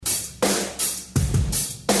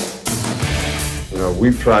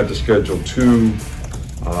we've tried to schedule 2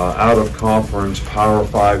 out-of-conference Power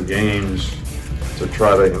 5 games to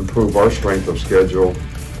try to improve our strength of schedule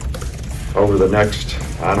over the next,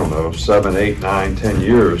 7, 8, 9, 10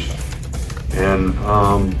 years. And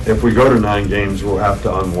if we go to 9 games, we'll have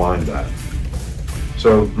to unwind that.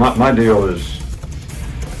 So my deal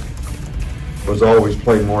was always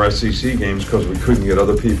play more SEC games because we couldn't get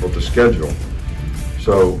other people to schedule.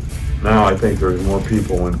 So now I think there's more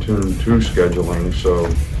people in tune to scheduling, so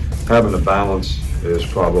having a balance is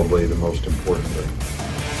probably the most important thing.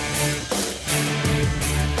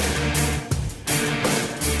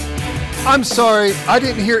 I'm sorry, I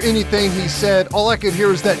didn't hear anything he said. All I could hear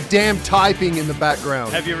was that damn typing in the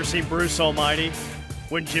background. Have you ever seen Bruce Almighty?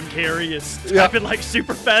 When Jim Carrey is typing like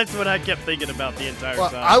super fast, what I kept thinking about the entire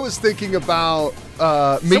time. I was thinking about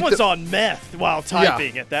someone's on meth while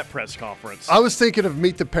typing at that press conference. I was thinking of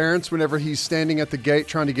Meet the Parents whenever he's standing at the gate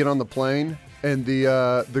trying to get on the plane, and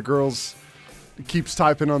the girls keeps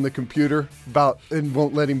typing on the computer and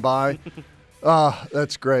won't let him by.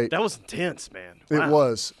 That's great. That was intense, man. Wow. It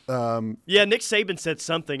was. Yeah, Nick Saban said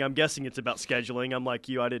something. I'm guessing it's about scheduling. I'm like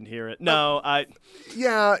you. I didn't hear it. No,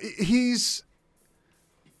 Yeah, he's.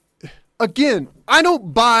 Again, I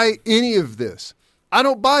don't buy any of this. I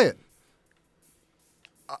don't buy it.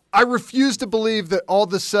 I refuse to believe that all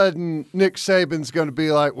of a sudden Nick Saban's going to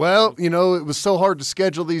be like, well, it was so hard to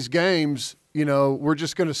schedule these games, we're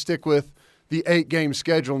just going to stick with the 8-game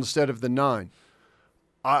schedule instead of the 9.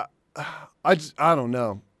 I don't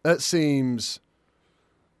know. That seems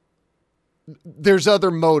there's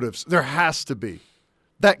other motives. There has to be.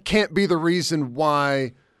 That can't be the reason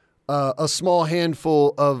why a small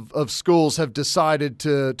handful of schools have decided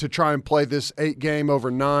to try and play this 8-game over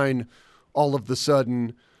 9 all of the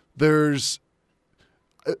sudden. There's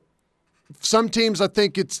some teams, I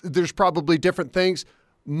think there's probably different things.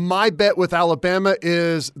 My bet with Alabama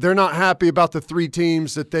is they're not happy about the 3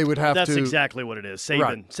 teams that they would have That's to. That's exactly what it is.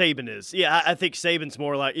 Saban is. Yeah, I think Saban's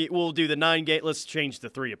more like, we'll do the 9-game. Let's change the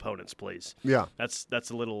 3 opponents, please. Yeah. That's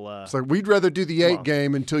a little. It's like we'd rather do the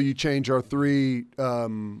 8-game until you change our 3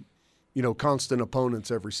 constant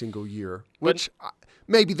opponents every single year, which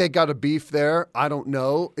maybe they got a beef there. I don't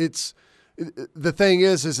know. The thing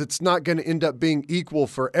is it's not going to end up being equal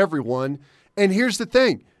for everyone. And here's the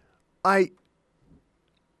thing.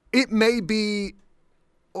 It may be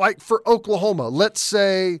like for Oklahoma, let's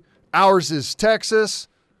say ours is Texas,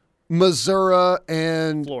 Missouri,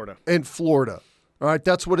 and Florida. All right.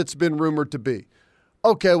 That's what it's been rumored to be.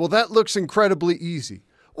 Okay. Well, that looks incredibly easy.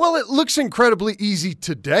 Well, it looks incredibly easy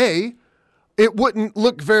today. It wouldn't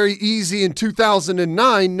look very easy in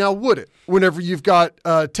 2009, now would it? Whenever you've got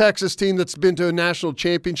a Texas team that's been to a national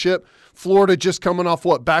championship, Florida just coming off,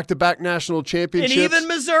 back-to-back national championships. And even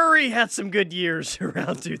Missouri had some good years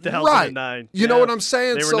around 2009. Right. You know what I'm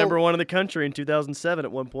saying? They were number 1 in the country in 2007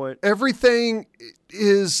 at one point. Everything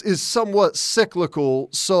is somewhat cyclical,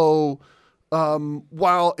 so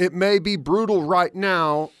while it may be brutal right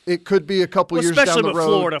now, it could be a couple years down the road. Especially with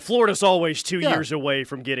Florida. Florida's always 2 years away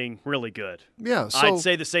from getting really good. Yeah, I'd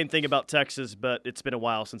say the same thing about Texas, but it's been a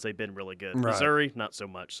while since they've been really good. Right. Missouri, not so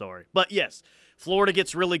much, sorry. But yes, Florida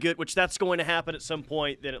gets really good, which that's going to happen at some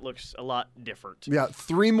point, then it looks a lot different. Yeah,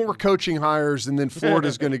 3 more coaching hires, and then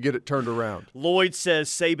Florida's going to get it turned around. Lloyd says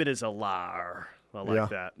Saban is a liar. I like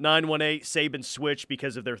that. 918, Saban switched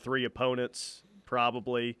because of their 3 opponents,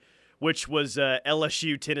 probably. Which was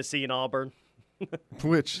LSU, Tennessee, and Auburn. I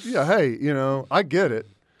get it.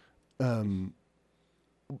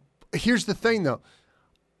 Here's the thing, though.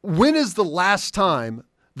 When is the last time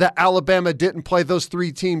that Alabama didn't play those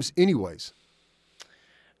 3 teams anyways?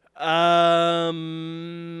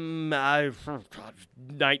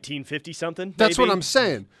 1950-something, That's what I'm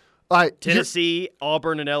saying. Tennessee,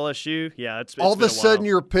 Auburn, and LSU. Yeah, it's all been of a sudden while.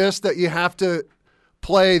 You're pissed that you have to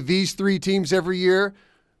play these 3 teams every year.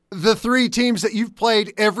 The 3 teams that you've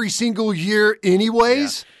played every single year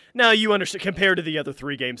anyways? Yeah. Now, you understand compared to the other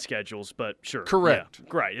 3-game schedules, but sure. Correct. Yeah,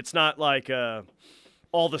 right. It's not like all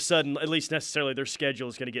of a sudden, at least necessarily, their schedule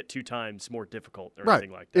is going to get 2 times more difficult or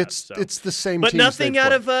anything like that. It's the same but teams. But nothing out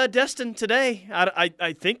played. of Destin today.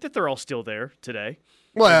 I think that they're all still there today.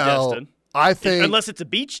 Well, Destin. I think. Unless it's a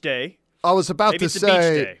beach day. I was about to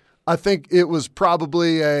say, I think it was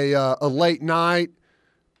probably a late night.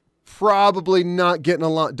 Probably not getting a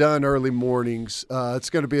lot done early mornings. It's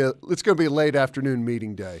going to be a late afternoon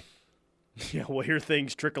meeting day. Yeah, we'll hear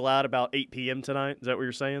things trickle out about 8 p.m. tonight. Is that what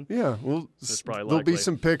you're saying? Yeah, well, that's probably there'll likely. be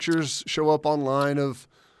some pictures show up online of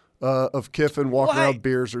Kiffin walking around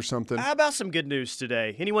beers or something. How about some good news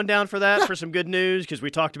today? Anyone down for that? For some good news? Because we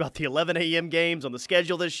talked about the 11 a.m. games on the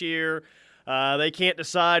schedule this year. They can't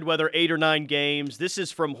decide whether 8 or 9 games. This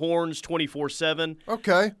is from Horns 24/7.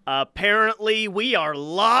 Okay. Apparently, we are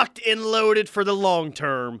locked and loaded for the long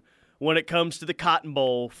term when it comes to the Cotton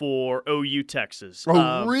Bowl for OU Texas.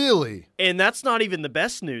 Oh, really? And that's not even the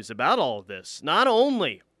best news about all of this. Not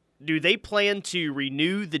only do they plan to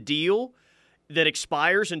renew the deal that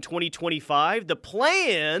expires in 2025, the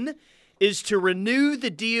plan is to renew the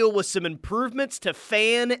deal with some improvements to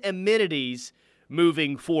fan amenities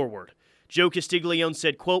moving forward. Joe Castiglione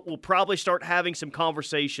said, quote, "We'll probably start having some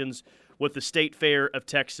conversations with the State Fair of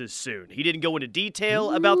Texas soon." He didn't go into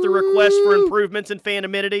detail about the request for improvements in fan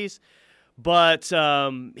amenities, but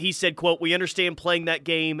he said, quote, "We understand playing that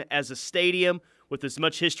game as a stadium with as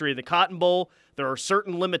much history in the Cotton Bowl. There are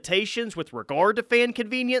certain limitations with regard to fan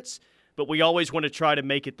convenience, but we always want to try to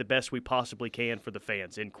make it the best we possibly can for the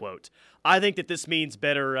fans," end quote. I think that this means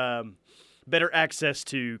better access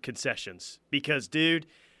to concessions because, dude,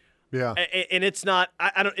 yeah, and it's not.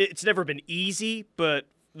 I don't. It's never been easy, but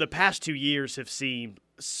the past 2 years have seemed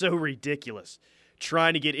so ridiculous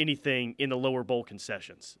trying to get anything in the lower bowl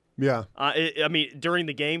concessions. Yeah. I mean, during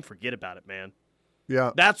the game, forget about it, man.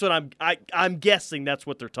 Yeah. That's what I'm guessing that's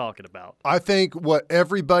what they're talking about. I think what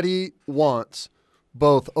everybody wants,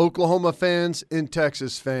 both Oklahoma fans and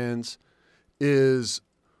Texas fans, is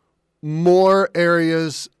more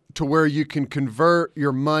areas to where you can convert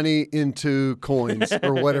your money into coins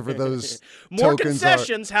or whatever those more tokens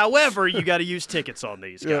concessions. However, you got to use tickets on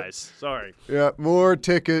these guys. Sorry. Yeah, more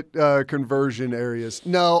ticket conversion areas.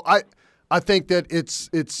 No, I think that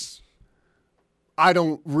it's. I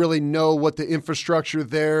don't really know what the infrastructure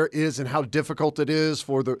there is and how difficult it is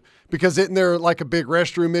because isn't there like a big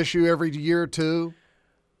restroom issue every year too?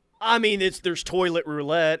 I mean, there's toilet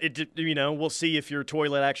roulette. We'll see if your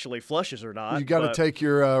toilet actually flushes or not. You got to take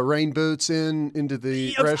your rain boots into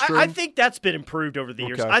the restroom. I think that's been improved over the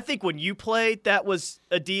years. Okay. I think when you played, that was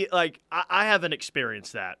a deal. Like I haven't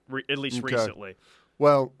experienced that at least recently.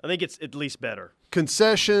 Well, I think it's at least better.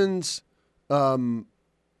 Concessions,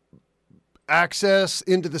 access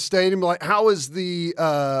into the stadium. Like, how's the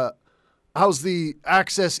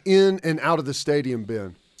access in and out of the stadium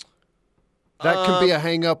been? That can be a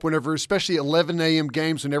hang-up whenever, especially 11 a.m.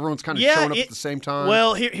 games when everyone's kind of showing up at the same time.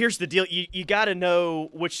 Well, here's the deal. You got to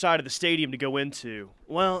know which side of the stadium to go into.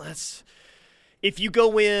 Well, if you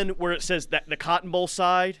go in where it says that the Cotton Bowl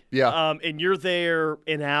side, and you're there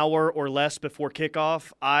an hour or less before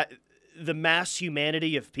kickoff, the mass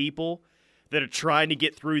humanity of people that are trying to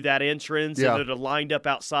get through that entrance and that are lined up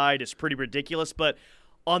outside is pretty ridiculous. But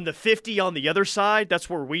on the 50 on the other side, that's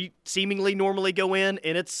where we seemingly normally go in,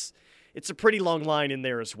 and it's a pretty long line in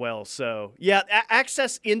there as well. So, yeah,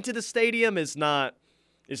 access into the stadium is not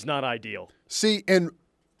ideal. See, and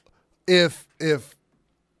if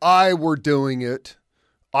I were doing it,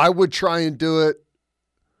 I would try and do it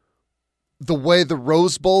the way the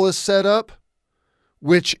Rose Bowl is set up,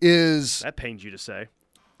 which is... That pains you to say.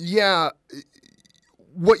 Yeah.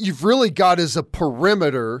 What you've really got is a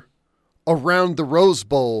perimeter around the Rose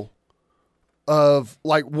Bowl of,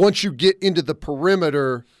 like, once you get into the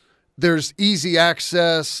perimeter, there's easy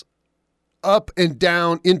access up and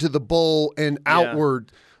down into the bowl and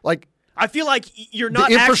outward. Like, I feel like you're not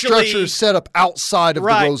the infrastructure is set up outside of the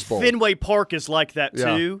Rose Bowl. Fenway Park is like that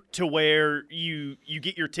too, to where you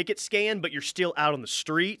get your ticket scanned, but you're still out on the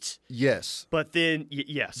street. Yes. But then,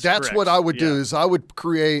 yes. That's correct. what I would do is I would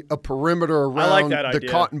create a perimeter around the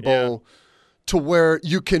Cotton Bowl to where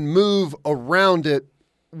you can move around it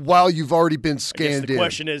while you've already been scanned in. The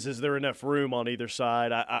question is there enough room on either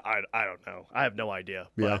side? I don't know. I have no idea.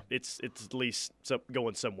 But it's at least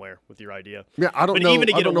going somewhere with your idea. Yeah, I don't know.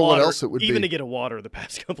 I don't know what else it would be. Even to get a water the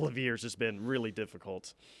past couple of years has been really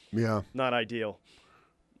difficult. Yeah. Not ideal.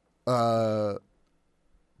 Put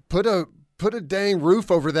a dang roof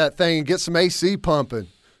over that thing and get some AC pumping.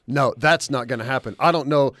 No, that's not going to happen. I don't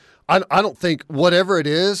know. I don't think whatever it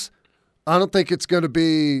is, I don't think it's going to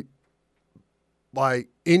be like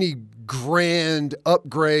any grand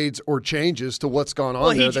upgrades or changes to what's gone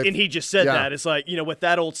on there. And he just said that. It's like, with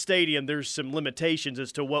that old stadium, there's some limitations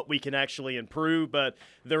as to what we can actually improve, but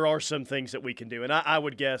there are some things that we can do. And I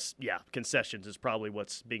would guess, concessions is probably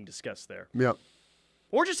what's being discussed there. Yeah.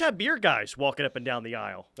 Or just have beer guys walking up and down the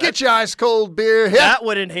aisle. Get your ice cold beer. Yeah. That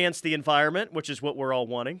would enhance the environment, which is what we're all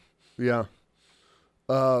wanting. Yeah.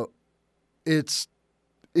 It's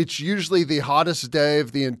usually the hottest day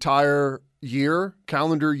of the entire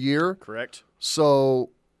calendar year. Correct. So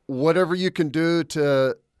whatever you can do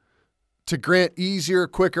to grant easier,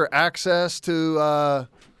 quicker access to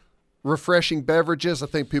refreshing beverages, I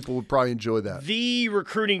think people would probably enjoy that. The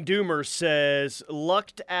recruiting doomer says,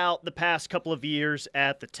 lucked out the past couple of years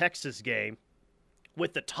at the Texas game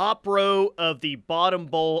with the top row of the bottom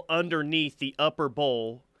bowl underneath the upper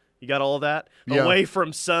bowl. You got all of that? Yeah. Away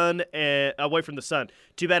from the sun.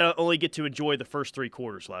 Too bad I only get to enjoy the first 3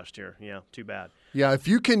 quarters last year. Yeah, too bad. Yeah, if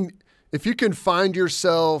you can find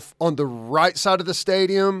yourself on the right side of the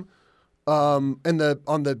stadium, and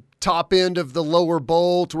on the top end of the lower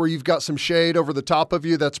bowl to where you've got some shade over the top of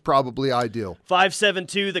you, that's probably ideal.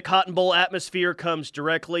 572, the Cotton Bowl atmosphere comes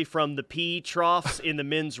directly from the pee troughs in the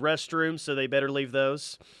men's restroom, so they better leave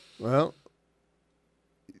those. Well,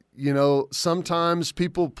 sometimes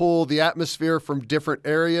people pull the atmosphere from different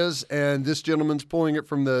areas, and this gentleman's pulling it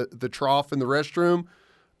from the trough in the restroom.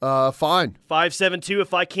 Fine. 572,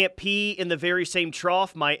 if I can't pee in the very same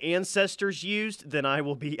trough my ancestors used, then I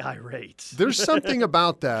will be irate. There's something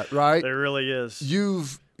about that, right? There really is.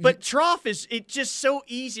 But trough it's just so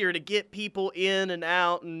easier to get people in and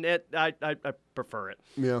out, and I prefer it.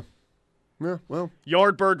 Yeah. Yeah, well.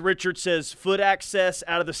 Yardbird Richard says foot access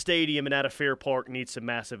out of the stadium and out of Fair Park needs some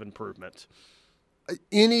massive improvement.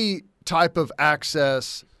 Any type of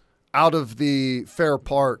access out of the Fair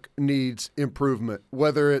Park needs improvement,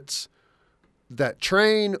 whether it's that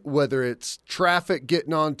train, whether it's traffic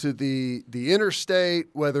getting onto the interstate,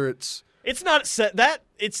 whether it's not set that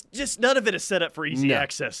it's just none of it is set up for easy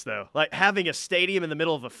access though. Like having a stadium in the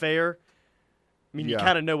middle of a fair, I mean, you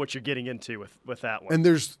kind of know what you're getting into with that one. And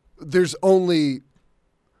there's only,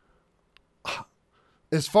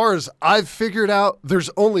 as far as I've figured out,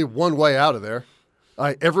 there's only one way out of there.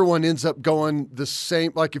 Everyone ends up going the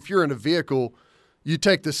same. Like if you're in a vehicle, you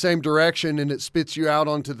take the same direction and it spits you out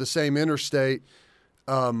onto the same interstate.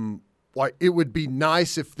 Like it would be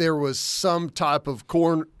nice if there was some type of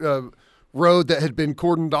road that had been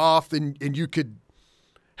cordoned off and you could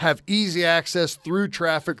have easy access through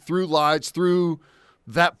traffic, through lights, through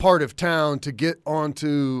that part of town to get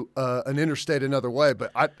onto an interstate another way. But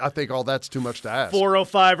I think all that's too much to ask.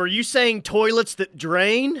 405, are you saying toilets that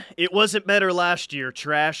drain? It wasn't better last year.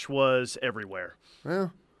 Trash was everywhere.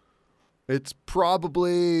 Well, it's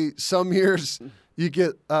probably some years you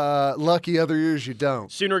get lucky, other years you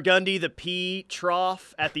don't. Sooner Gundy, the pee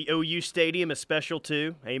trough at the OU Stadium is special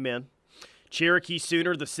too. Amen. Cherokee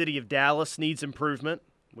Sooner, the city of Dallas, needs improvement.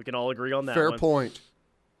 We can all agree on that one.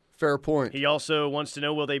 Fair point. He also wants to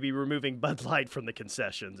know, will they be removing Bud Light from the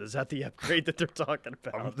concessions? Is that the upgrade that they're talking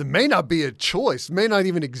about? There may not be a choice. It may not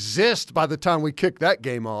even exist by the time we kick that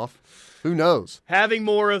game off. Who knows? Having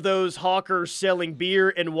more of those hawkers selling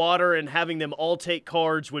beer and water and having them all take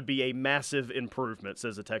cards would be a massive improvement,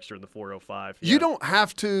 says a texter in the 405. Yeah. You don't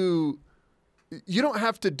have to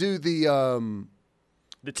do the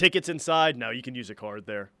tickets inside. No, you can use a card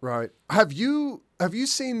there. Right. Have you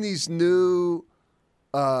seen these new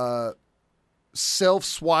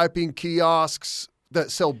self-swiping kiosks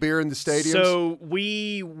that sell beer in the stadiums? So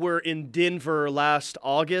we were in Denver last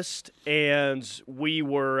August, and we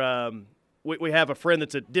were we have a friend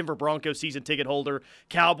that's a Denver Broncos season ticket holder.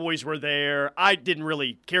 Cowboys were there. I didn't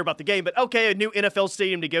really care about the game, but okay, a new NFL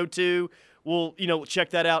stadium to go to. We'll, check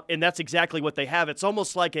that out, and that's exactly what they have. It's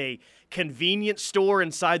almost like a convenience store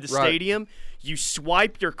inside the stadium. You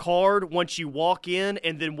swipe your card once you walk in,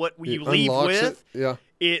 and then what you leave with,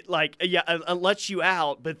 it lets you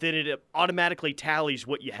out, but then it automatically tallies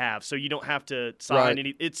what you have, so you don't have to sign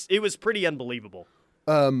any. It was pretty unbelievable.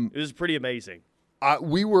 It was pretty amazing. I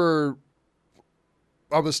was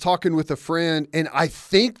talking with a friend, and I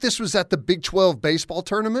think this was at the Big 12 baseball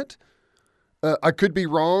tournament. I could be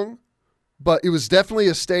wrong, but it was definitely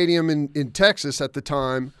a stadium in Texas at the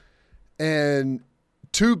time, and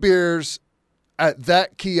 2 beers at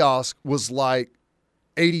that kiosk was like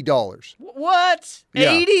 $80. What?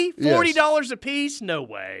 Yeah. $80? $40 a piece? No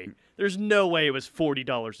way. There's no way it was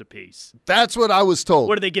 $40 a piece. That's what I was told.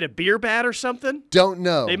 What, did they get a beer bat or something? Don't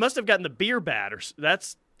know. They must have gotten the beer bat.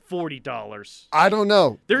 That's $40. I don't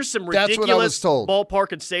know. There's some ridiculous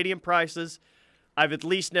ballpark and stadium prices. I've at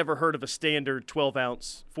least never heard of a standard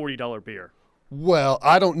 12-ounce $40 beer. Well,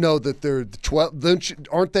 I don't know that they're 12.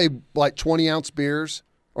 Aren't they like 20-ounce beers?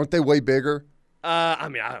 Aren't they way bigger? I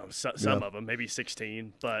don't know. Some of them, maybe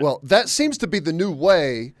 16. But well, that seems to be the new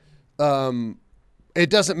way. It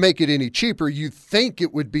doesn't make it any cheaper. You think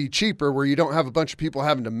it would be cheaper where you don't have a bunch of people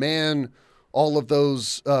having to man all of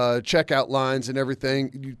those checkout lines and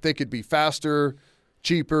everything. You'd think it'd be faster,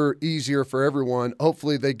 cheaper, easier for everyone.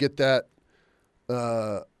 Hopefully they get that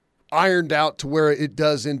ironed out to where it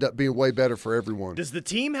does end up being way better for everyone. Does the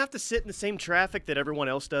team have to sit in the same traffic that everyone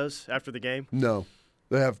else does after the game? No.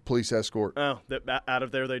 They have police escort. Oh, out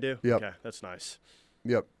of there they do? Yep. Okay, that's nice.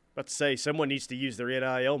 Yep. About to say, someone needs to use their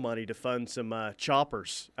NIL money to fund some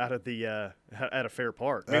choppers out of Fair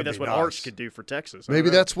Park. Maybe that's what Arch could do for Texas. Maybe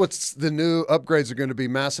that's what's the new upgrades are going to be: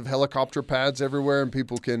 massive helicopter pads everywhere, and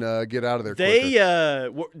people can get out of there quicker.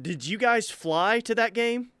 Did you guys fly to that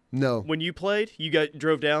game? No. When you played, you guys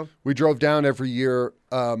drove down? We drove down every year,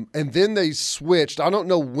 and then they switched. I don't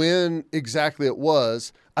know when exactly it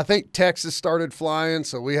was. I think Texas started flying,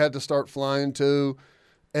 so we had to start flying too,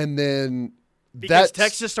 and then. Because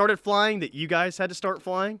Texas started flying, that you guys had to start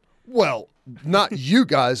flying? Well, not you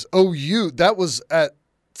guys. OU. That was at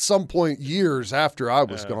some point years after I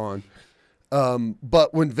was gone.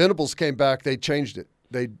 But when Venables came back, they changed it.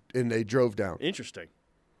 They drove down. Interesting.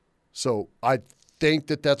 So I think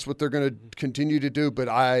that's what they're going to continue to do, but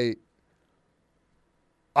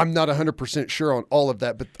I'm not 100% sure on all of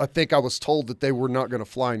that, but I think I was told that they were not going to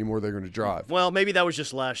fly anymore. They're going to drive. Well, maybe that was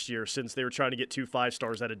just last year since they were trying to get 2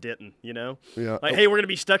 5-stars out of Denton, you know? Yeah. Like, hey, we're going to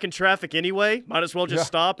be stuck in traffic anyway. Might as well just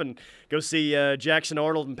stop and go see Jackson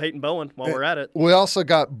Arnold and Peyton Bowen while we're at it. We also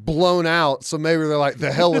got blown out, so maybe they're like,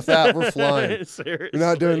 the hell with that. We're flying. Seriously. We're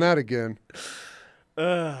not doing that again.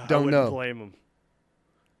 Don't know. Blame them.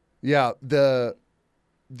 Yeah, the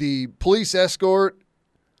police escort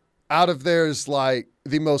out of there is like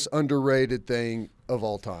the most underrated thing of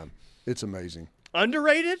all time. It's amazing.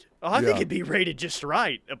 Underrated? Oh, I think it'd be rated just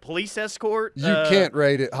right. A police escort? You can't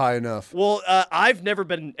rate it high enough. Well, I've never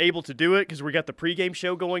been able to do it because we got the pregame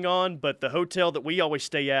show going on, but the hotel that we always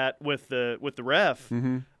stay at with the ref,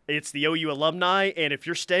 it's the OU alumni, and if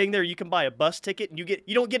you're staying there, you can buy a bus ticket, and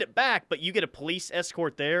you don't get it back, but you get a police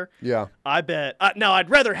escort there. Yeah. I bet. Now, I'd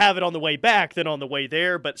rather have it on the way back than on the way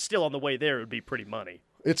there, but still on the way there it would be pretty money.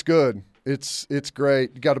 It's good. It's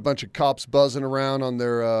great. You got a bunch of cops buzzing around on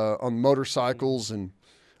their on motorcycles, and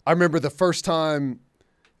I remember the first time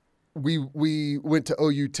we went to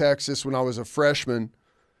OU Texas when I was a freshman.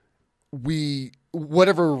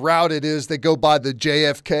 Whatever route it is, they go by the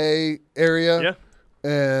JFK area. Yeah.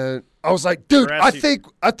 And I was like, dude, I think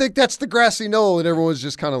that's the grassy knoll, and everyone's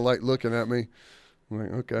just kind of like looking at me. I'm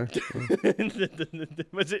like, okay.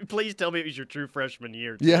 Please tell me it was your true freshman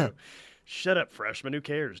year, too. Yeah. Shut up, freshman. Who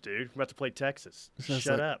cares, dude? We're about to play Texas.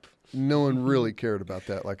 Shut up. No one really cared about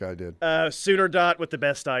that like I did. Sooner Dot with the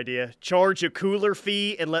best idea. Charge a cooler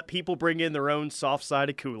fee and let people bring in their own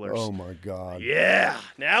soft-sided coolers. Oh, my God. Yeah.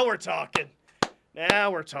 Now we're talking.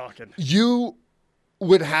 You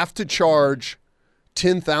would have to charge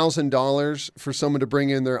 $10,000 for someone to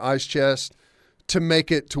bring in their ice chest to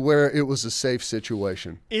make it to where it was a safe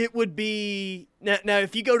situation. It would be now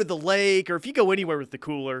if you go to the lake or if you go anywhere with the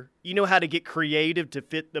cooler, you know how to get creative to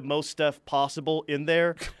fit the most stuff possible in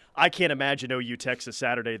there. I can't imagine OU Texas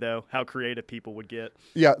Saturday though, how creative people would get.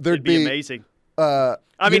 Yeah, it'd be amazing. I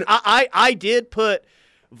did put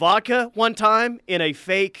vodka one time in a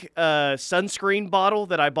fake sunscreen bottle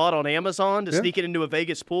that I bought on Amazon to sneak it into a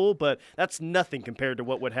Vegas pool, but that's nothing compared to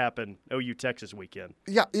what would happen OU Texas weekend.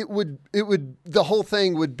 Yeah, it would the whole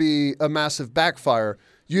thing would be a massive backfire.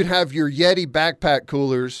 You'd have your Yeti backpack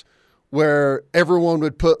coolers where everyone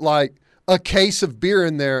would put like a case of beer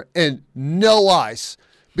in there and no ice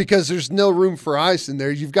because there's no room for ice in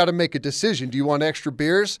there. You've got to make a decision. Do you want extra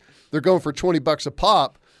beers? They're going for $20 a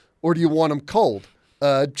pop, or do you want them cold?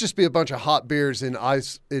 Just be a bunch of hot beers in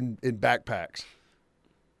ice in backpacks.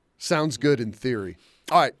 Sounds good in theory.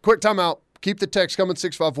 All right, quick timeout. Keep the text coming,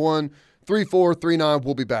 651-3439.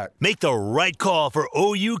 We'll be back. Make the right call for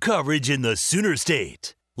OU coverage in the Sooner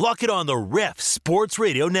State. Lock it on the Ref Sports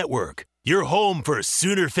Radio Network, your home for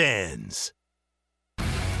Sooner fans.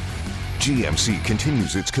 GMC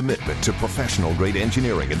continues its commitment to professional-grade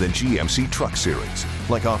engineering in the GMC Truck Series,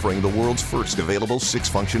 like offering the world's first available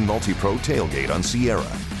 6-function multi-pro tailgate on Sierra.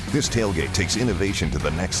 This tailgate takes innovation to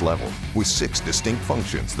the next level with 6 distinct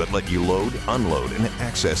functions that let you load, unload, and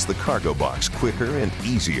access the cargo box quicker and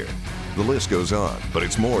easier. The list goes on, but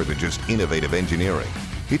it's more than just innovative engineering.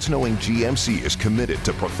 It's knowing GMC is committed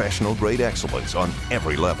to professional-grade excellence on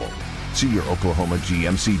every level. See your Oklahoma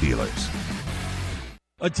GMC dealers.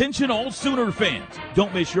 Attention all Sooner fans.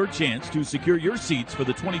 Don't miss your chance to secure your seats for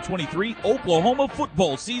the 2023 Oklahoma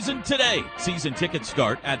football season today. Season tickets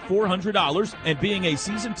start at $400, and being a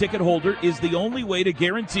season ticket holder is the only way to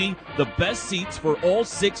guarantee the best seats for all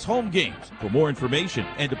 6 home games. For more information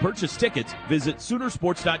and to purchase tickets, visit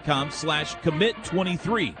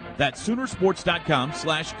Soonersports.com/commit23. That's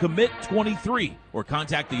Soonersports.com/commit23. Or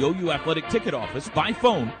contact the OU Athletic Ticket Office by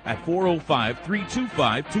phone at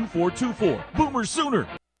 405-325-2424. Boomer Sooner!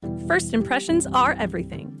 First impressions are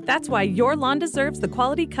everything. That's why your lawn deserves the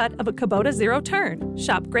quality cut of a Kubota Zero Turn.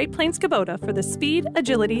 Shop Great Plains Kubota for the speed,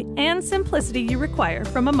 agility, and simplicity you require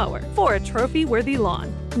from a mower for a trophy-worthy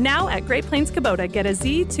lawn. Now at Great Plains Kubota, get a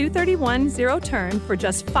Z231 Zero Turn for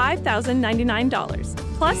just $5,099.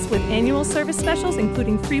 Plus, with annual service specials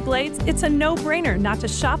including free blades, it's a no-brainer not to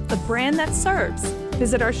shop the brand that serves.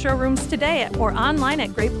 Visit our showrooms today or online at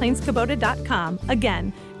GreatPlainsKubota.com.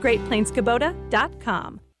 Again,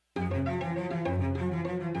 GreatPlainsKubota.com.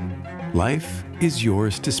 Life is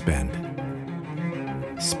yours to spend.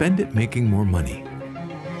 Spend it making more money.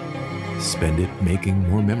 Spend it making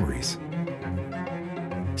more memories.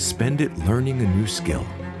 Spend it learning a new skill.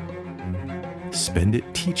 Spend it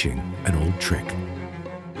teaching an old trick.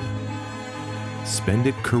 Spend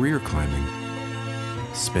it career climbing.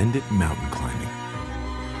 Spend it mountain climbing.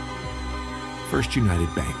 First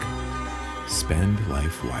United Bank. Spend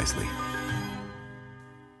life wisely.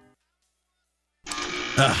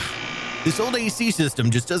 This old AC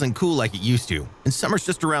system just doesn't cool like it used to, and summer's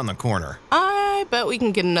just around the corner. I bet we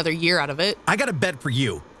can get another year out of it. I got a bet for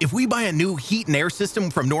you. If we buy a new heat and air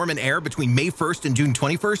system from Norman Air between May 1st and June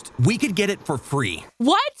 21st, we could get it for free.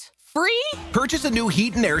 What? Free? Purchase a new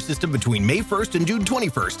heat and air system between May 1st and June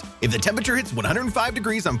 21st. If the temperature hits 105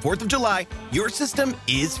 degrees on 4th of July, your system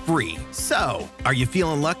is free. So, are you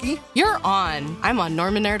feeling lucky? You're on. I'm on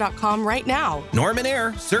normanair.com right now. Norman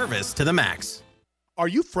Air, service to the max. Are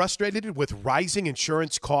you frustrated with rising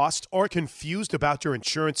insurance costs or confused about your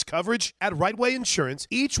insurance coverage? At Right Way Insurance,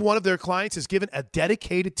 each one of their clients is given a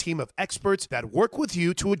dedicated team of experts that work with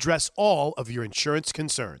you to address all of your insurance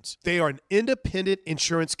concerns. They are an independent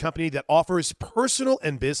insurance company that offers personal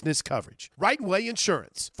and business coverage. Right Way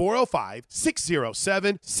Insurance,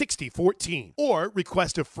 405-607-6014, or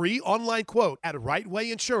request a free online quote at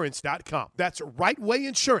rightwayinsurance.com. That's Right Way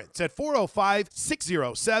Insurance at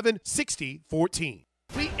 405-607-6014.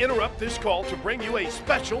 We interrupt this call to bring you a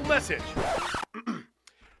special message.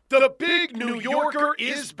 The Big New Yorker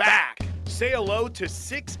is back. Say hello to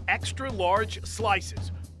 6 extra large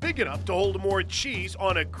slices, big enough to hold more cheese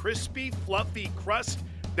on a crispy, fluffy crust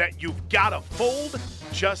that you've got to fold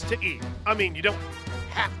just to eat. I mean, you don't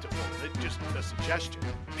have to fold it, just a suggestion.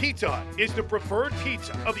 Pizza Hut is the preferred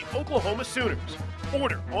pizza of the Oklahoma Sooners.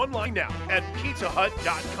 Order online now at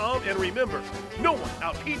pizzahut.com, and remember, no one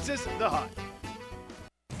out-pizzas the Hut.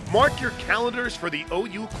 Mark your calendars for the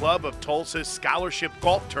OU Club of Tulsa's Scholarship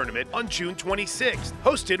Golf Tournament on June 26th,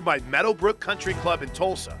 hosted by Meadowbrook Country Club in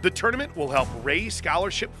Tulsa. The tournament will help raise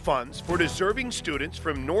scholarship funds for deserving students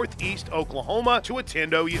from Northeast Oklahoma to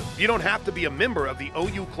attend OU. You don't have to be a member of the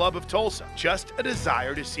OU Club of Tulsa, just a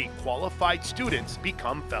desire to see qualified students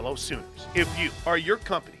become fellow Sooners. If you or your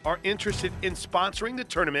company are interested in sponsoring the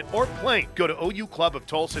tournament or playing, go to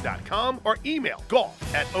OUClubOfTulsa.com or email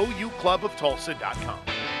golf@OUClubOfTulsa.com.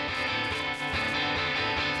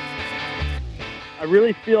 I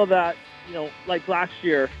really feel that, like last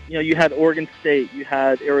year, you had Oregon State, you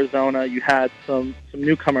had Arizona, you had some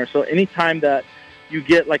newcomers. So anytime that you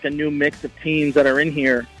get like a new mix of teams that are in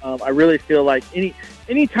here, I really feel like any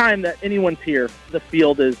time that anyone's here, the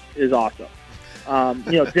field is awesome.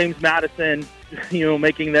 James Madison,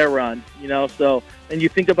 making their run, so, and you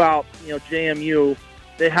think about, JMU,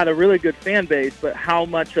 they had a really good fan base, but how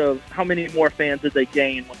many more fans did they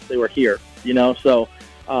gain once they were here, So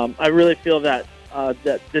I really feel that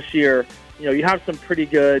this year, you have some pretty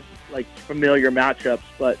good, familiar matchups,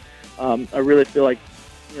 but I really feel like,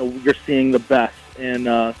 you're seeing the best in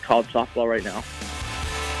college softball right now.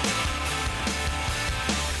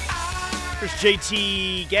 There's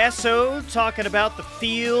JT Gasso talking about the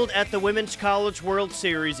field at the Women's College World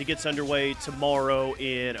Series. It gets underway tomorrow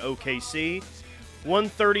in OKC.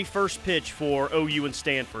 1:30 first pitch for OU and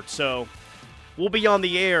Stanford. So we'll be on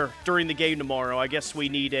the air during the game tomorrow. I guess we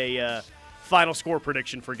need a final score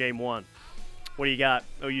prediction for Game 1. What do you got,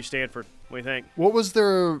 OU Stanford? What do you think? What was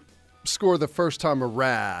their score the first time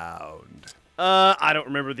around? I don't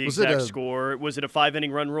remember the exact score. Was it a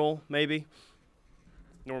 5-inning run rule, maybe?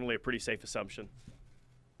 Normally a pretty safe assumption.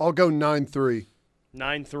 I'll go 9-3.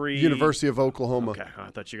 9-3. University of Oklahoma. Okay,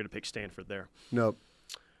 I thought you were going to pick Stanford there. Nope.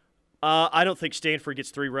 I don't think Stanford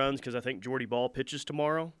gets 3 runs because I think Jordy Ball pitches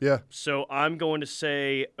tomorrow. Yeah. So I'm going to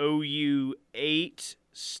say OU 8,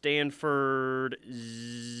 Stanford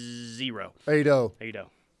 0. 8-0. 8-0.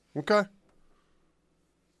 Okay.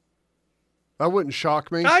 That wouldn't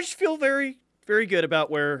shock me. I just feel very, very good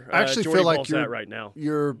about where I actually Jordy feel like Ball's at right now.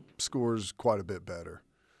 Your score's quite a bit better.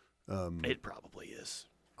 It probably is.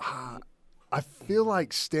 I feel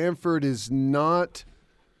like Stanford is not –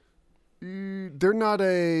 they're not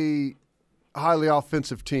a highly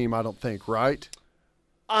offensive team, I don't think, right?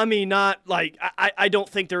 I mean, not like I don't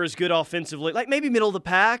think they're as good offensively. Like maybe middle of the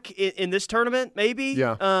pack in this tournament, maybe.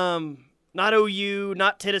 Yeah. Not OU,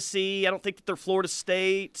 not Tennessee. I don't think that they're Florida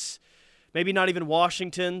State. Maybe not even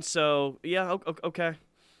Washington. So yeah, okay.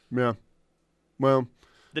 Yeah. Well,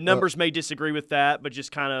 the numbers may disagree with that, but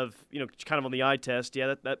just kind of on the eye test,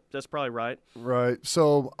 yeah, that's probably right. Right.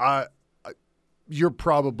 So you're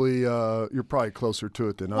probably closer to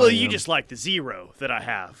it than I am. Well, you just like the 0 that I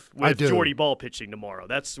have with do. Jordy Ball pitching tomorrow.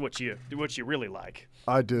 That's what you really like.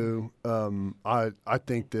 I do. I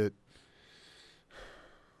think that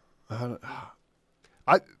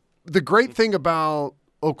the great thing about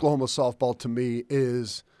Oklahoma softball to me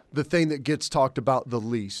is the thing that gets talked about the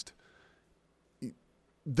least.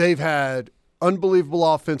 They've had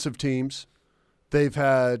unbelievable offensive teams. They've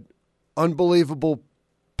had unbelievable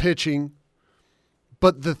pitching.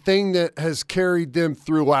 But the thing that has carried them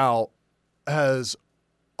throughout has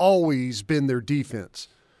always been their defense.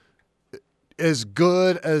 As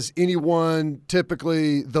good as anyone,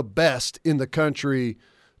 typically the best in the country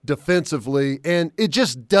defensively, and it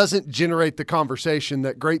just doesn't generate the conversation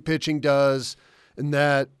that great pitching does and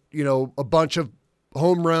that, a bunch of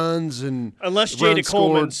home runs and unless Jada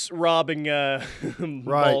Coleman's robbing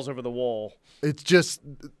balls over the wall. It just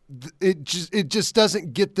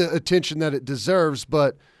doesn't get the attention that it deserves,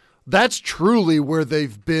 but that's truly where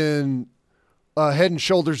they've been head and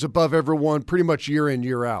shoulders above everyone pretty much year in,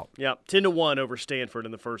 year out. Yeah, 10-1 over Stanford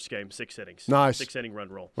in the first game, 6 innings. Nice. 6-inning run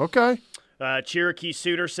roll. Okay. Cherokee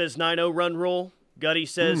Sooner says 9-0 run roll. Gutty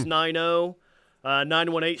says 9-0.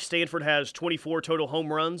 918, Stanford has 24 total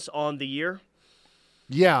home runs on the year.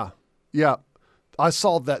 Yeah. I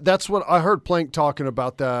saw that. That's what I heard Plank talking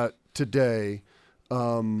about that today.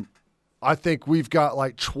 I think we've got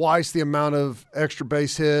like twice the amount of extra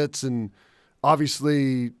base hits and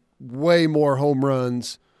obviously way more home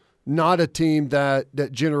runs. Not a team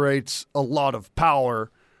that generates a lot of power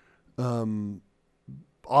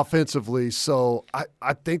offensively. So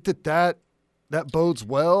I think that bodes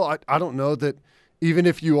well. I don't know that even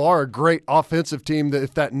if you are a great offensive team, that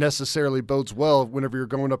if that necessarily bodes well whenever you're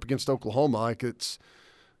going up against Oklahoma, like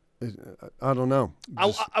I don't know.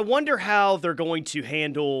 I wonder how they're going to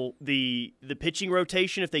handle the pitching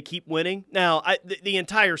rotation if they keep winning. Now, the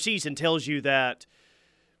entire season tells you that,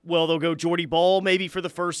 well, they'll go Jordy Ball maybe for the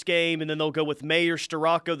first game, and then they'll go with May or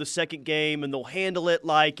Storako the second game, and they'll handle it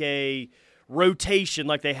like a rotation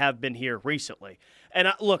like they have been here recently.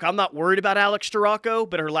 And look, I'm not worried about Alex Storako,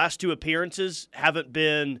 but her last 2 appearances haven't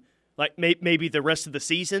been like maybe the rest of the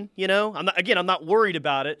season. I'm not worried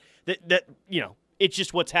about it. That it's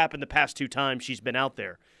just what's happened the past 2 times she's been out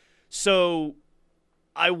there. So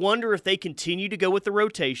I wonder if they continue to go with the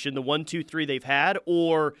rotation, the 1, 2, 3 they've had,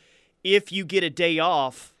 or if you get a day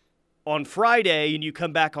off on Friday and you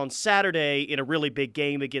come back on Saturday in a really big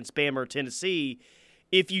game against Bama or Tennessee,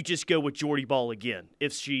 if you just go with Jordy Ball again,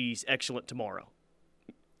 if she's excellent tomorrow.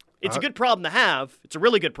 It's a good problem to have. It's a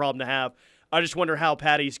really good problem to have. I just wonder how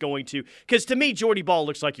Patty's going to – because to me, Jordy Ball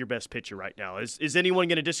looks like your best pitcher right now. Is anyone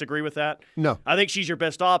going to disagree with that? No. I think she's your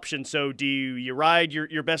best option. So do you ride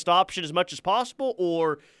your best option as much as possible,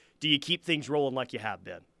 or do you keep things rolling like you have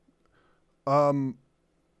been?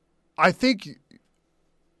 I think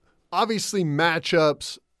obviously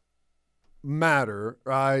matchups matter,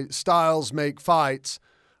 right? Styles make fights.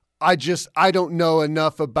 I don't know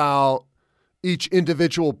enough about each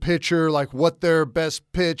individual pitcher, like what their best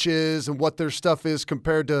pitch is and what their stuff is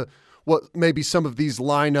compared to what maybe some of these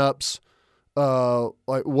lineups,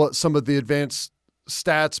 like what some of the advanced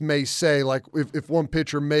stats may say, like if one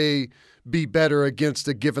pitcher may be better against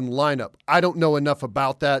a given lineup. I don't know enough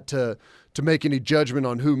about that to make any judgment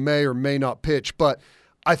on who may or may not pitch, but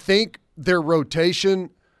I think their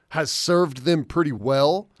rotation has served them pretty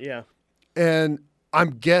well. Yeah. And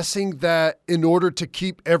I'm guessing that in order to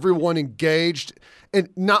keep everyone engaged, and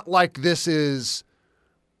not like this is,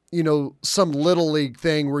 some little league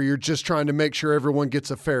thing where you're just trying to make sure everyone gets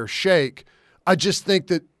a fair shake. I just think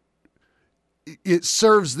that it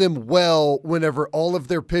serves them well whenever all of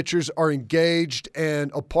their pitchers are engaged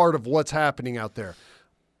and a part of what's happening out there.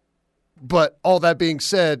 But all that being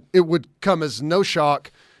said, it would come as no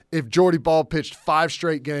shock if Jordy Ball pitched 5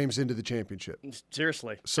 straight games into the championship.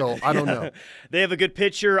 Seriously. So I don't know. They have a good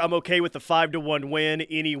pitcher. I'm okay with the 5-1 win,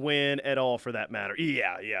 any win at all for that matter.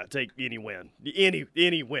 Yeah, take any win. Any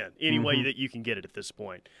win, any way that you can get it at this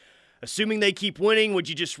point. Assuming they keep winning, would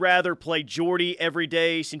you just rather play Jordy every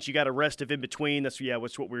day since you got a rest of in between? That's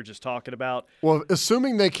what we were just talking about. Well,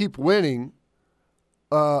 assuming they keep winning,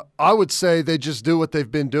 I would say they just do what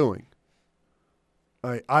they've been doing.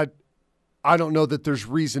 I don't know that there's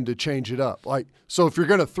reason to change it up. So if you're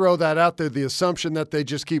going to throw that out there, the assumption that they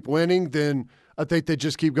just keep winning, then I think they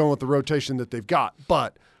just keep going with the rotation that they've got.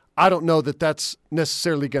 But I don't know that that's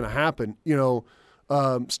necessarily going to happen.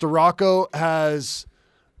 Storako has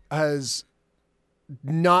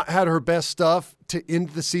not had her best stuff to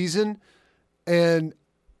end the season, and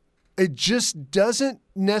it just doesn't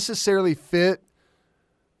necessarily fit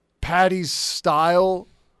Patty's style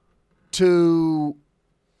to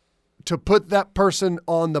put that person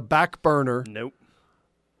on the back burner. Nope.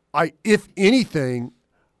 If anything,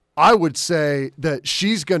 I would say that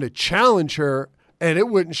she's going to challenge her, and it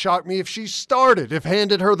wouldn't shock me if she started, if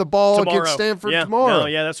handed her the ball against Stanford tomorrow. No,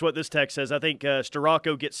 yeah, that's what this text says. I think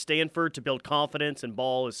Storako gets Stanford to build confidence, and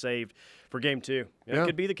Ball is saved for game 2. That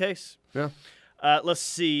could be the case. Yeah. Let's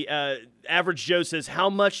see. Average Joe says, how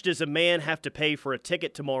much does a man have to pay for a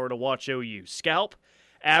ticket tomorrow to watch OU? Scalp?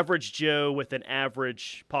 Average Joe with an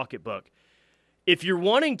average pocketbook. If you're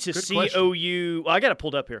wanting to see OU, I got it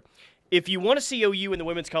pulled up here. If you want to see OU in the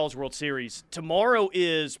Women's College World Series, tomorrow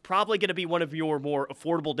is probably going to be one of your more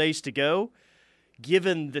affordable days to go,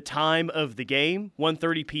 given the time of the game,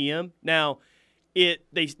 1:30 p.m. Now,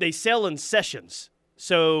 they sell in sessions,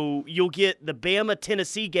 so you'll get the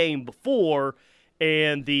Bama-Tennessee game before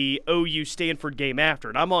and the OU-Stanford game after.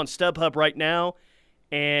 And I'm on StubHub right now,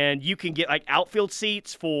 and you can get outfield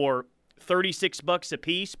seats for $36 a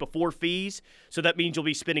piece before fees. So that means you'll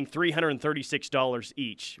be spending $336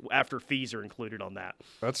 each after fees are included on that.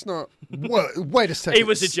 That's not. Wait a second. It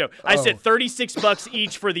was a joke. I said $36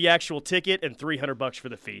 each for the actual ticket and $300 for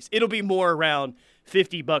the fees. It'll be more around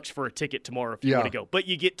 $50 for a ticket tomorrow if you want to go. But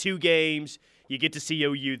you get 2 games. You get to see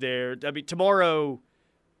OU there. I mean, tomorrow.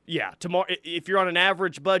 Yeah, tomorrow. If you're on an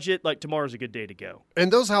average budget, tomorrow's a good day to go.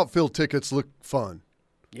 And those outfield tickets look fun.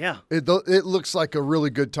 Yeah, it looks like a really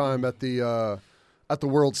good time at the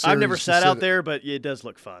World Series. I've never sat out there, but it does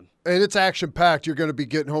look fun. And it's action packed. You're going to be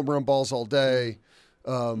getting home run balls all day.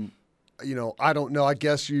 I don't know. I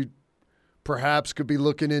guess you perhaps could be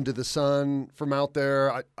looking into the sun from out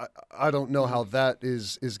there. I don't know how that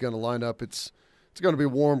is going to line up. It's going to be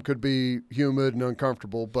warm, could be humid and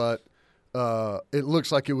uncomfortable, but it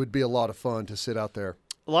looks like it would be a lot of fun to sit out there.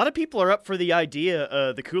 A lot of people are up for the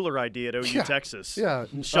idea, the cooler idea at OU, Texas. Yeah,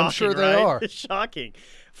 shocking, I'm sure they are. Shocking.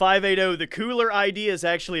 580, the cooler idea is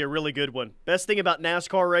actually a really good one. Best thing about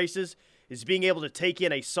NASCAR races is being able to take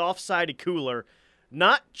in a soft-sided cooler,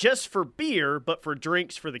 not just for beer, but for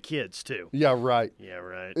drinks for the kids, too. Yeah, right. Yeah,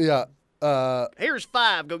 right. Yeah. Here's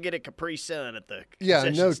 $5. Go get a Capri Sun at the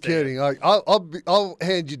no stand. kidding. I'll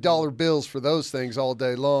hand you dollar bills for those things all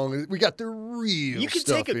day long. We got the real. You can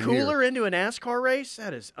stuff take a in cooler here. into a NASCAR race.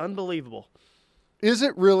 That is unbelievable. Is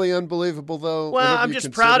it really unbelievable though? Well, I'm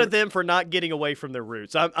just proud of them for not getting away from their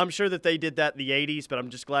roots. I'm sure that they did that in the 80s, but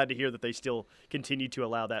I'm just glad to hear that they still continue to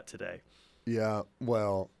allow that today. Yeah.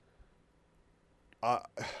 Well,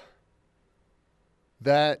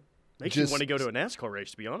 that makes you want to go to a NASCAR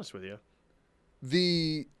race. To be honest with you.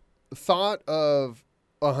 The thought of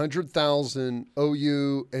 100,000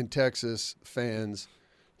 OU and Texas fans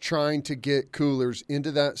trying to get coolers into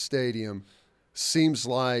that stadium seems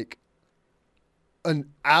like an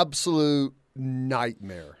absolute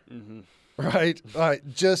nightmare. Mm-hmm. Right?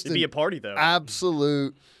 Just it'd be a party, though.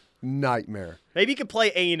 Absolute nightmare. Maybe you could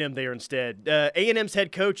play A&M there instead. A&M's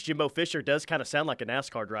head coach, Jimbo Fisher, does kind of sound like a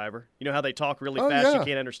NASCAR driver. You know how they talk really fast, you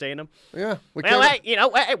can't understand them? Yeah. We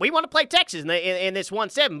want to play Texas in this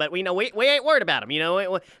 1-7, but we ain't worried about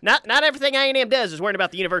them. Not everything A&M does is worried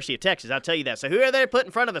about the University of Texas, I'll tell you that. So whoever they put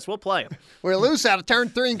in front of us, we'll play them. We loose out of turn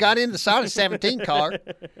 3 and got into the side of 17 car.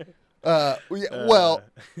 Well,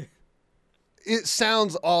 it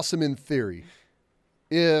sounds awesome in theory.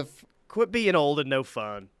 Quit being old and no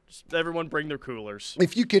fun. Just everyone bring their coolers.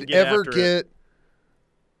 If you could ever get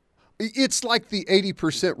 – it's like the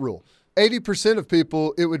 80% rule. 80% of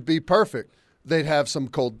people, it would be perfect. They'd have some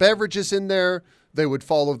cold beverages in there. They would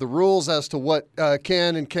follow the rules as to what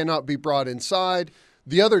can and cannot be brought inside.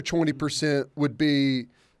 The other 20% would be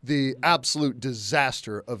the absolute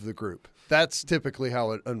disaster of the group. That's typically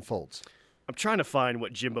how it unfolds. I'm trying to find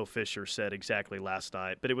what Jimbo Fisher said exactly last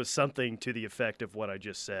night, but it was something to the effect of what I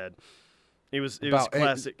just said. It was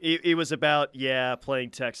classic. It was about, playing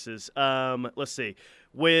Texas. Let's see.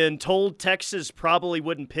 When told Texas probably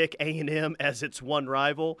wouldn't pick A&M as its one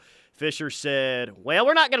rival, Fisher said, well,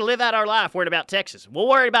 we're not going to live out our life worried about Texas. We'll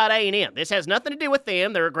worry about A&M. This has nothing to do with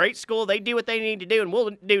them. They're a great school. They do what they need to do, and we'll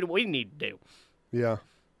do what we need to do. Yeah.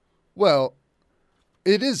 Well,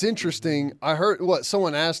 it is interesting. I heard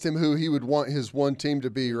someone asked him who he would want his one team to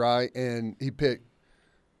be, right? And he picked,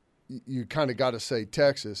 you kind of got to say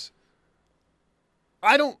Texas.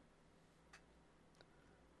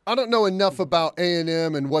 I don't know enough about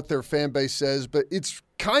A&M and what their fan base says, but it's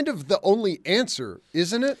kind of the only answer,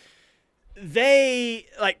 isn't it? They,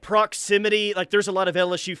 like, proximity, like, there's a lot of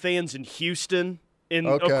LSU fans in Houston. And,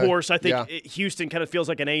 of course, I think Houston kind of feels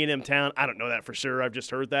like an A&M town. I don't know that for sure. I've just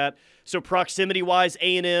heard that. So proximity-wise,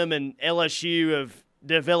 A&M and LSU have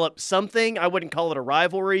developed something. I wouldn't call it a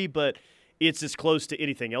rivalry, but it's as close to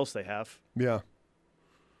anything else they have. Yeah.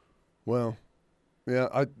 Well,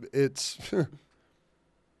 yeah, it's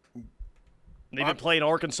They've been playing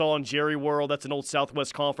Arkansas and Jerry World. That's an old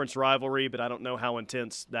Southwest Conference rivalry, but I don't know how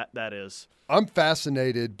intense that is. I'm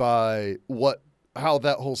fascinated by how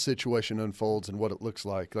that whole situation unfolds and what it looks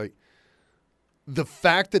like. Like, the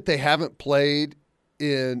fact that they haven't played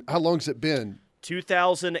in – how long has it been?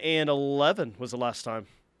 2011 was the last time.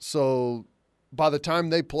 So by the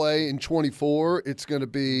time they play in 24, it's going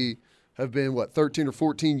to have been 13 or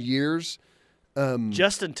 14 years.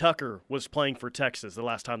 Justin Tucker was playing for Texas the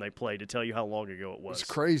last time they played, to tell you how long ago it was. It's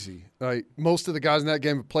crazy. Like, most of the guys in that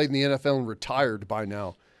game have played in the NFL and retired by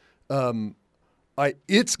now.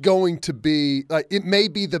 It's going to be it may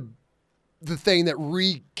be the thing that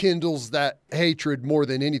rekindles that hatred more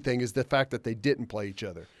than anything is the fact that they didn't play each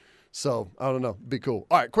other. So, I don't know. Be cool.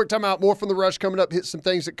 All right, quick timeout. More from The Rush coming up. Hit some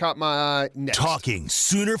things that caught my eye next. Talking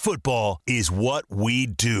Sooner football is what we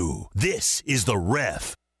do. This is The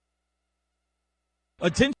Ref.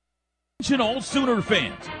 Attention all Sooner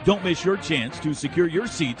fans. Don't miss your chance to secure your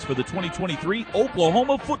seats for the 2023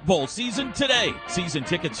 Oklahoma football season today. Season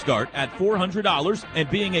tickets start at $400, and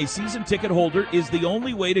being a season ticket holder is the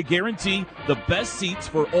only way to guarantee the best seats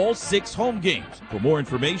for all 6 home games. For more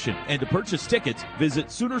information and to purchase tickets, visit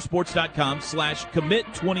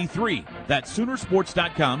Soonersports.com/commit23. That's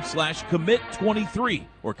Soonersports.com/commit23.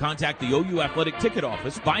 Or contact the OU Athletic Ticket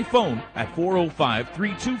Office by phone at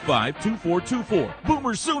 405-325-2424.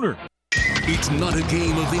 Boomer Sooner! It's not a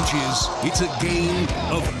game of inches, it's a game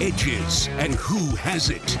of edges. And who has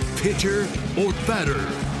it? Pitcher or batter?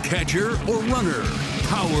 Catcher or runner?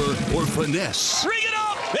 Power or finesse? Bring it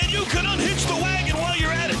up, and you can unhitch the wagon while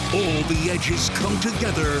you're at it. All the edges come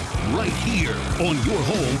together right here on your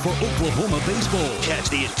home for Oklahoma baseball. Catch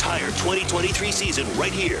the entire 2023 season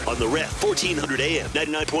right here on The Ref, 1400 AM,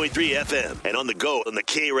 99.3 FM, and on the go on the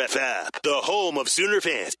KREF app. The home of Sooner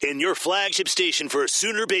fans and your flagship station for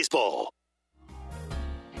Sooner baseball.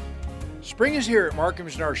 Spring is here at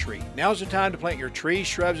Markham's Nursery. Now's the time to plant your trees,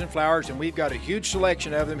 shrubs, and flowers, and we've got a huge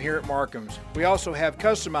selection of them here at Markham's. We also have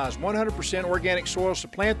customized 100% organic soils to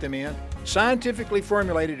plant them in, scientifically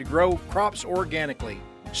formulated to grow crops organically.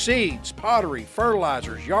 Seeds, pottery,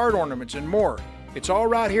 fertilizers, yard ornaments, and more. It's all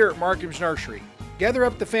right here at Markham's Nursery. Gather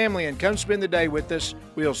up the family and come spend the day with us.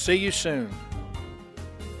 We'll see you soon.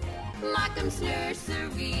 Markham's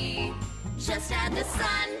Nursery, just add the sun.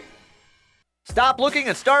 Stop looking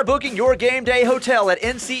and start booking your game day hotel at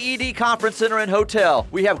NCED Conference Center and Hotel.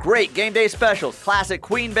 We have great game day specials, classic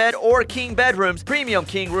queen bed or king bedrooms, premium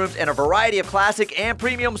king rooms, and a variety of classic and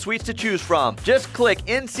premium suites to choose from. Just click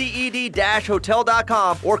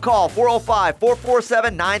nced-hotel.com or call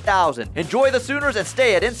 405-447-9000. Enjoy the Sooners and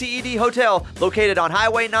stay at NCED Hotel, located on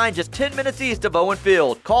Highway 9 just 10 minutes east of Owen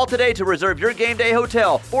Field. Call today to reserve your game day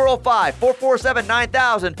hotel,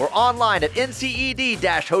 405-447-9000, or online at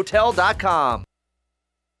nced-hotel.com.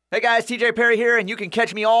 Hey guys, TJ Perry here, and you can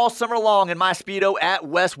catch me all summer long in my Speedo at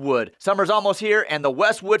Westwood. Summer's almost here, and the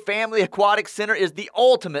Westwood Family Aquatic Center is the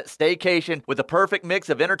ultimate staycation with the perfect mix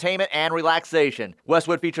of entertainment and relaxation.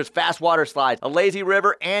 Westwood features fast water slides, a lazy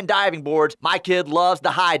river, and diving boards. My kid loves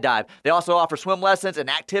the high dive. They also offer swim lessons and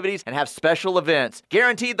activities and have special events.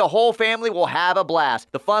 Guaranteed the whole family will have a blast.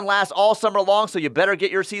 The fun lasts all summer long, so you better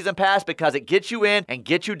get your season pass because it gets you in and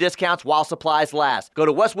gets you discounts while supplies last. Go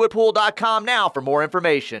to westwoodpool.com now for more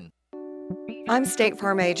information. I'm State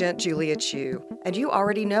Farm Agent Julia Chu, and you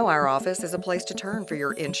already know our office is a place to turn for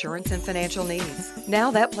your insurance and financial needs. Now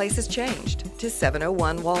that place has changed to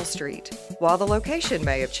 701 Wall Street. While the location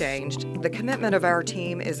may have changed, the commitment of our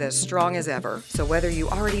team is as strong as ever. So whether you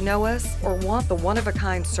already know us or want the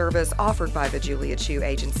one-of-a-kind service offered by the Julia Chu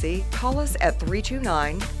Agency, call us at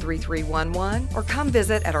 329-3311 or come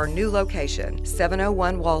visit at our new location,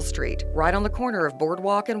 701 Wall Street, right on the corner of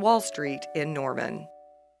Boardwalk and Wall Street in Norman.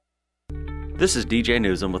 This is DJ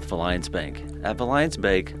Newsom with Valiance Bank. At Valiance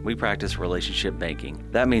Bank, we practice relationship banking.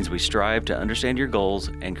 That means we strive to understand your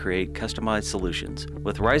goals and create customized solutions.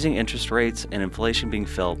 With rising interest rates and inflation being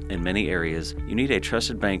felt in many areas, you need a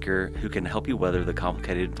trusted banker who can help you weather the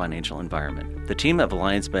complicated financial environment. The team at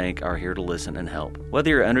Valiance Bank are here to listen and help.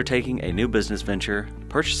 Whether you're undertaking a new business venture,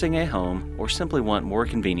 purchasing a home, or simply want more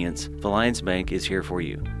convenience, Valiance Bank is here for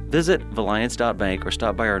you. Visit Valiance.bank or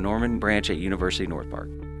stop by our Norman branch at University North Park.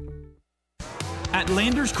 At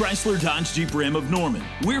Landers Chrysler Dodge Jeep Ram of Norman,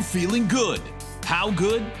 we're feeling good. How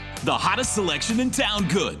good? The hottest selection in town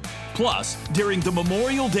good. Plus, during the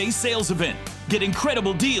Memorial Day sales event, get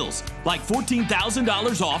incredible deals like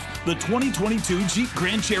 $14,000 off the 2022 Jeep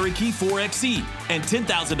Grand Cherokee 4xe and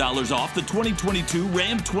 $10,000 off the 2022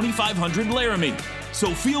 Ram 2500 Laramie.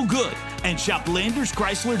 So feel good and shop Landers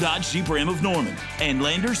Chrysler Dodge Jeep Ram of Norman and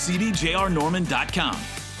LandersCDJRNorman.com.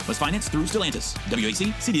 Must finance through Stellantis.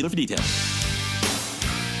 WAC, see dealer for details.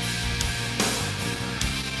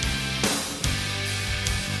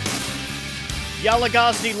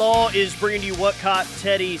 Yalagosny Law is bringing you what caught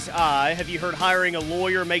Teddy's eye. Have you heard hiring a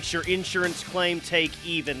lawyer makes your insurance claim take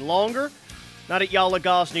even longer? Not at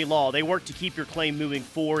Yalagosny Law. They work to keep your claim moving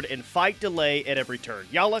forward and fight delay at every turn.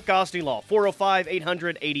 Yalagosny Law,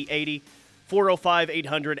 405-800-8080,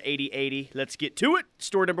 405-800-8080. Let's get to it.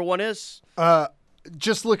 Story number one is?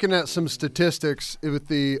 Just looking at some statistics with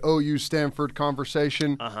the OU Stanford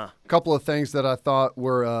conversation, a couple of things that I thought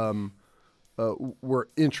were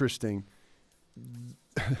interesting.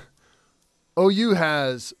 OU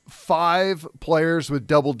has 5 players with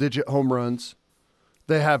double-digit home runs.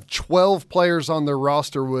 They have 12 players on their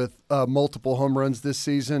roster with multiple home runs this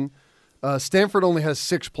season. Stanford only has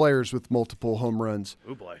 6 players with multiple home runs.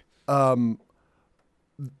 Oh, boy.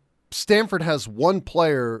 Stanford has 1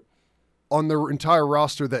 player on their entire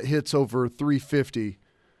roster that hits over 350,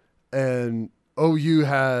 and OU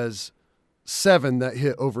has 7 that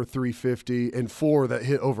hit over 350 and 4 that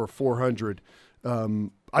hit over 400.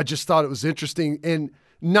 I just thought it was interesting, and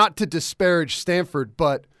not to disparage Stanford,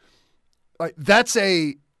 but that's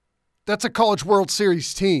a College World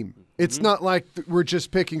Series team. It's not like we're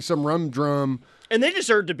just picking some drum. And they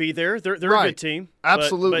deserve to be there. They're right. a good team.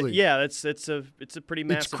 Absolutely. But yeah, it's a pretty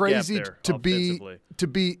massive It's crazy gap there to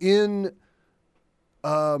be in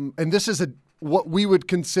and this is what we would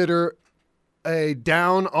consider a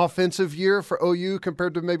down offensive year for OU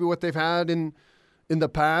compared to maybe what they've had in the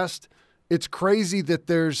past. It's crazy that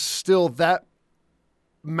there's still that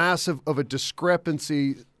massive of a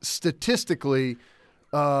discrepancy statistically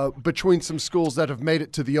between some schools that have made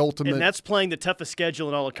it to the ultimate. And that's playing the toughest schedule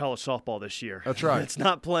in all of college softball this year. That's right. It's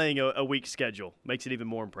not playing a weak schedule. Makes it even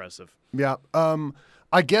more impressive. Yeah.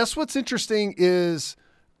 I guess what's interesting is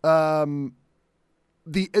at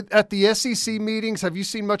the SEC meetings, have you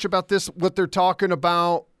seen much about this, what they're talking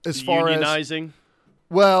about as far as unionizing?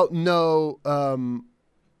 Well, no,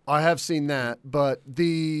 I have seen that, but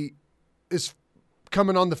is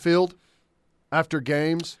coming on the field after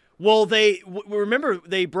games. Well, remember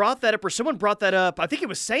they brought that up, or someone brought that up. I think it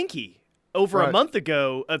was Sankey over a month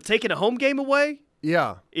ago of taking a home game away.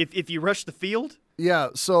 Yeah, if you rush the field. Yeah.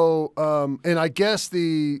 So, and I guess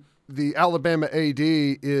the Alabama AD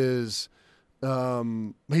is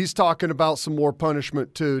he's talking about some more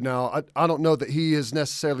punishment too. Now, I don't know that he has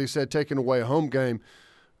necessarily said taking away a home game,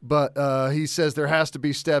 but he says there has to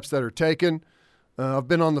be steps that are taken. I've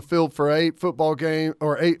been on the field for 8 football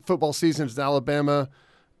seasons in Alabama,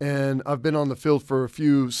 and I've been on the field for a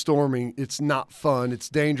few storming. It's not fun. It's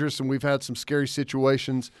dangerous, and we've had some scary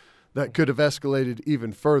situations that could have escalated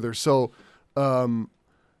even further. So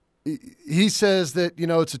he says that,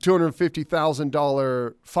 it's a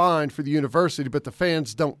 $250,000 fine for the university, but the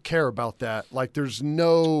fans don't care about that. Like, there's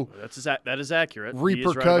no that is accurate.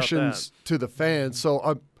 repercussions to the fans. So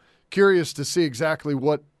I'm curious to see exactly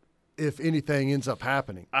what, if anything, ends up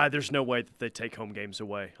happening. There's no way that they take home games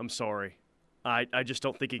away. I'm sorry. I just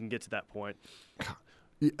don't think it can get to that point.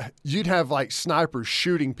 You'd have, like, snipers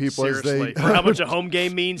shooting people. Seriously. For how much a home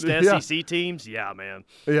game means to SEC teams? Yeah, man.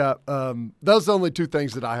 Yeah, those are the only 2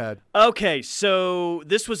 things that I had. Okay, so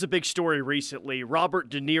this was a big story recently. Robert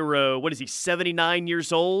De Niro, what is he, 79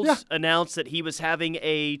 years old, announced that he was having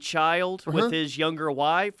a child with his younger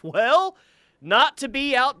wife. Well, not to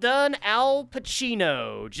be outdone, Al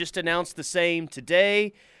Pacino just announced the same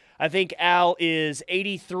today. I think Al is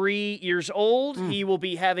 83 years old. He will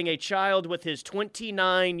be having a child with his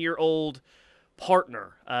 29-year-old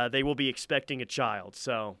partner. They will be expecting a child.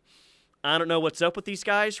 So I don't know what's up with these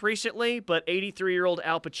guys recently, but 83-year-old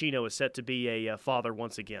Al Pacino is set to be a father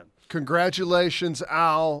once again. Congratulations,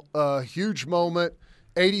 Al. A huge moment.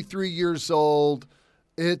 83 years old.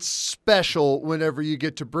 It's special whenever you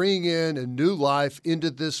get to bring in a new life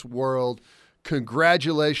into this world.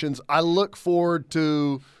 Congratulations. I look forward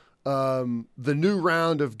to the new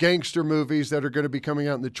round of gangster movies that are going to be coming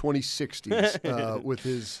out in the 2060s with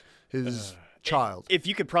his child. If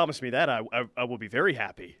you could promise me that, I will be very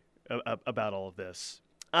happy about all of this.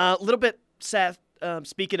 A little bit sad,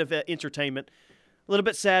 speaking of entertainment, A little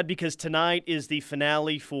bit sad because tonight is the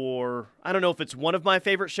finale for, I don't know if it's one of my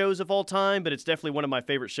favorite shows of all time, but it's definitely one of my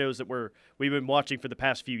favorite shows that we've been watching for the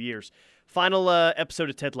past few years. Final episode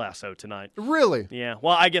of Ted Lasso tonight. Really? Yeah.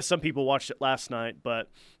 Well, I guess some people watched it last night, but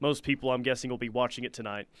most people, I'm guessing, will be watching it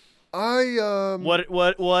tonight.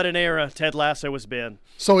 What an era Ted Lasso has been.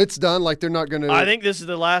 So it's done? Like they're not going to... I think this is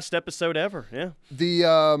the last episode ever,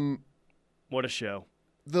 yeah. What a show.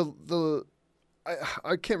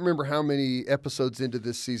 I can't remember how many episodes into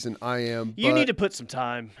this season I am. You need to put some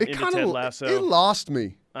time into Ted Lasso. It lost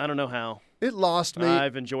me. I don't know how. It lost me.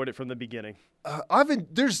 I've enjoyed it from the beginning.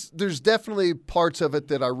 There's definitely parts of it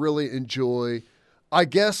that I really enjoy. I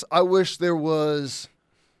guess I wish there was.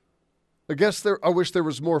 I wish there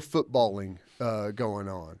was more footballing going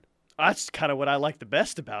on. That's kind of what I like the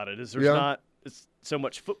best about it. Is there's not so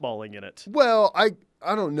much footballing in it. Well,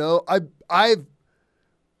 I don't know. I've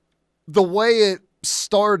the way it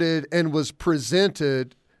started and was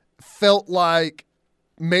presented felt like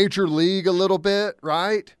Major League a little bit,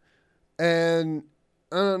 right? And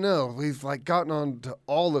I don't know. We've gotten on to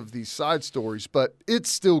all of these side stories, but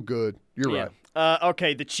it's still good. You're right.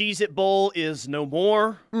 Okay, the Cheez-It Bowl is no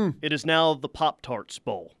more. It is now the Pop-Tarts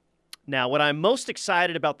Bowl. Now, what I'm most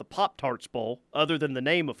excited about the Pop-Tarts Bowl, other than the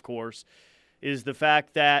name, of course, is the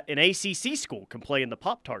fact that an ACC school can play in the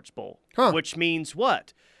Pop-Tarts Bowl, which means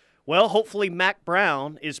what? Well, hopefully Mac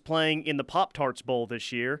Brown is playing in the Pop-Tarts Bowl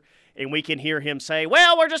this year, and we can hear him say,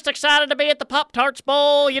 well, we're just excited to be at the Pop-Tarts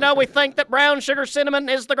Bowl. You know, we think that brown sugar cinnamon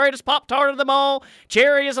is the greatest Pop-Tart of them all.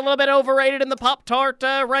 Cherry is a little bit overrated in the Pop-Tart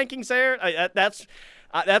rankings there.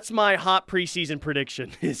 That's my hot preseason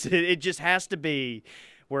prediction. It just has to be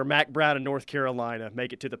where Mac Brown and North Carolina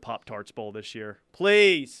make it to the Pop-Tarts Bowl this year.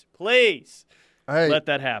 Please, let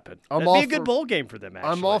that happen. That'd be a good bowl game for them,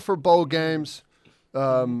 actually. I'm all for bowl games.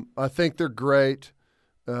 I think they're great.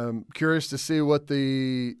 Curious to see what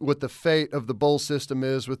the fate of the bowl system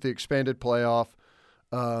is with the expanded playoff.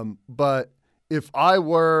 But if I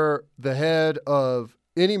were the head of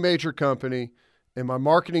any major company and my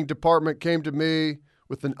marketing department came to me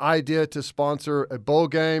with an idea to sponsor a bowl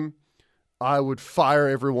game, I would fire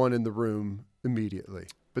everyone in the room immediately.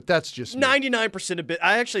 But that's just me. 99% of it.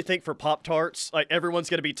 I actually think for Pop-Tarts, everyone's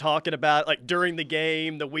going to be talking about during the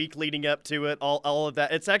game, the week leading up to it, all of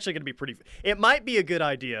that. It's actually going to be pretty. It might be a good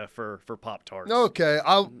idea for Pop-Tarts. Okay,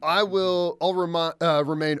 I'll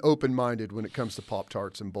remain open-minded when it comes to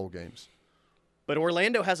Pop-Tarts and bowl games. But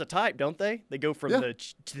Orlando has a type, don't they? They go from the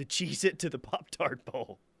Cheez-It to the Pop-Tart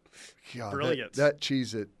Bowl. God, brilliant. That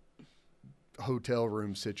Cheez-It hotel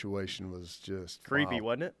room situation was just creepy,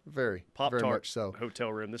 wasn't it? Very much so.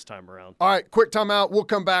 Hotel room this time around. All right, quick timeout. We'll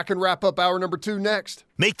come back and wrap up hour number 2 next.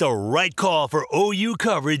 Make the right call for OU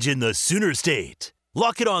coverage in the Sooner State.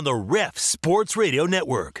 Lock it on the Ref Sports Radio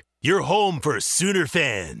Network, your home for Sooner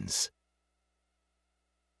fans.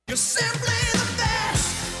 You're simply the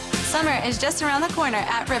best. Summer is just around the corner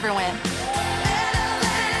at Riverwind.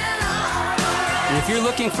 And if you're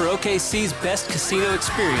looking for OKC's best casino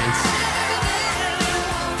experience,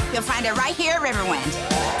 you'll find it right here at Riverwind.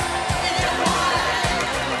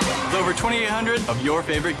 with over 2,800 of your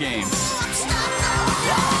favorite games.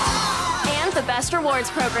 And the best rewards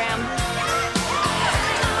program.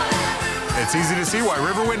 It's easy to see why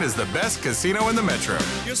Riverwind is the best casino in the metro.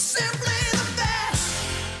 You're simply the best.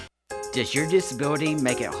 Does your disability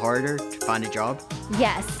make it harder to find a job?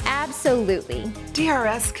 Yes, absolutely.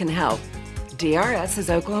 DRS can help. DRS is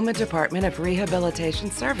Oklahoma Department of Rehabilitation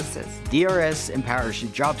Services. DRS empowers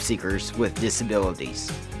job seekers with disabilities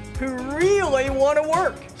who really want to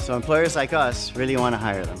work. So employers like us really want to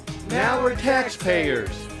hire them. Now we're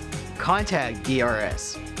taxpayers. Contact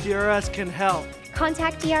DRS. DRS can help.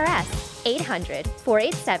 Contact DRS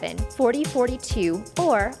 800-487-4042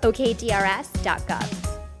 or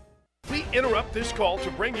okdrs.gov. We interrupt this call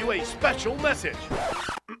to bring you a special message.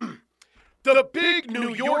 The Big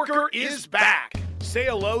New Yorker is back. Say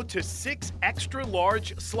hello to 6 extra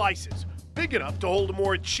large slices, big enough to hold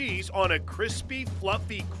more cheese on a crispy,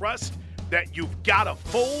 fluffy crust that you've got to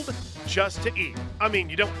fold just to eat. I mean,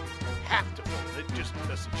 you don't have to fold it, just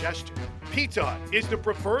a suggestion. Pizza Hut is the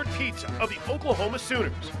preferred pizza of the Oklahoma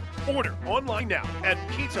Sooners. Order online now at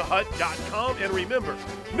pizzahut.com, and remember,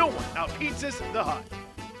 no one out-pizzas the Hut.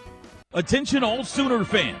 Attention all Sooner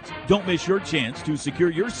fans. Don't miss your chance to secure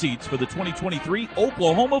your seats for the 2023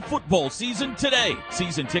 Oklahoma football season today.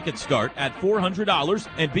 Season tickets start at $400,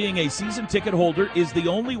 and being a season ticket holder is the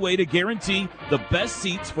only way to guarantee the best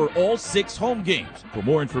seats for all 6 home games. For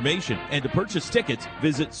more information and to purchase tickets,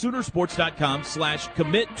 visit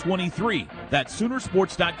Soonersports.com/commit23. That's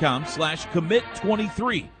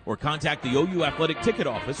Soonersports.com/commit23 or contact the OU Athletic Ticket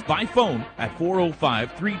Office by phone at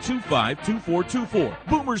 405-325-2424.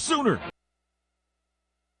 Boomer Sooner!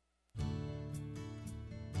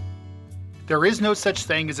 There is no such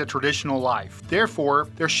thing as a traditional life. Therefore,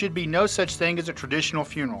 there should be no such thing as a traditional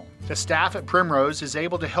funeral. The staff at Primrose is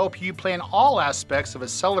able to help you plan all aspects of a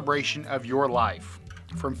celebration of your life.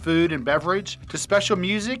 From food and beverage to special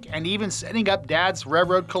music and even setting up Dad's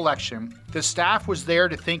Railroad collection, the staff was there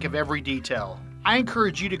to think of every detail. I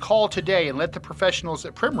encourage you to call today and let the professionals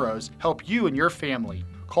at Primrose help you and your family.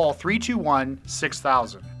 Call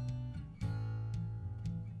 321-6000.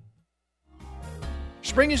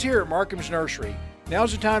 Spring is here at Markham's Nursery.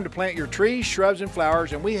 Now's the time to plant your trees, shrubs, and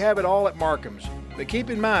flowers, and we have it all at Markham's. But keep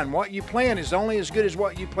in mind, what you plant is only as good as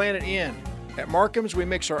what you plant it in. At Markham's, we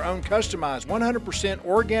mix our own customized 100%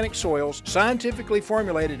 organic soils, scientifically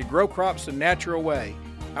formulated to grow crops the natural way.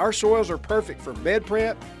 Our soils are perfect for bed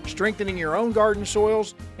prep, strengthening your own garden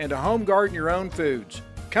soils, and to home garden your own foods.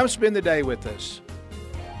 Come spend the day with us.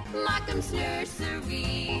 Markham's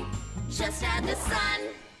Nursery, just add the sun.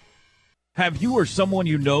 Have you or someone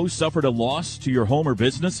you know suffered a loss to your home or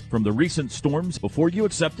business from the recent storms? Before you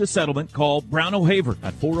accept a settlement, call Brown O'Haver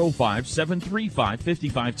at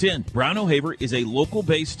 405-735-5510. Brown O'Haver is a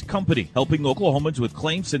local-based company helping Oklahomans with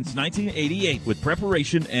claims since 1988 with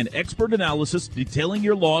preparation and expert analysis detailing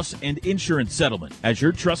your loss and insurance settlement. As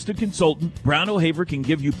your trusted consultant, Brown O'Haver can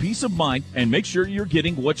give you peace of mind and make sure you're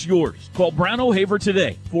getting what's yours. Call Brown O'Haver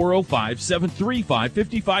today,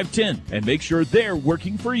 405-735-5510, and make sure they're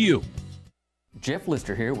working for you. Jeff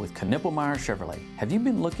Lister here with Knippelmeyer Chevrolet. Have you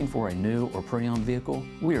been looking for a new or pre-owned vehicle?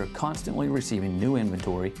 We are constantly receiving new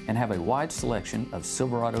inventory and have a wide selection of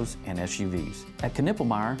Silverados and SUVs. At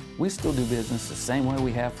Knippelmeyer, we still do business the same way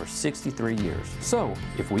we have for 63 years. So,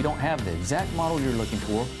 if we don't have the exact model you're looking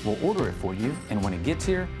for, we'll order it for you, and when it gets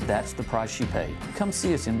here, that's the price you pay. Come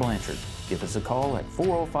see us in Blanchard. Give us a call at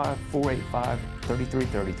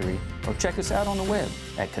 405-485-3333 or check us out on the web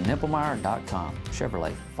at knippelmeyer.com.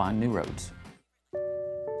 Chevrolet, find new roads.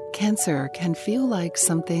 Cancer can feel like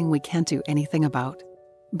something we can't do anything about,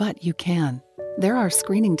 but you can. There are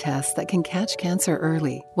screening tests that can catch cancer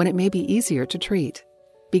early when it may be easier to treat.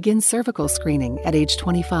 Begin cervical screening at age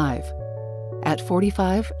 25. At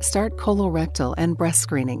 45, start colorectal and breast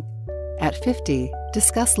screening. At 50,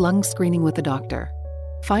 discuss lung screening with a doctor.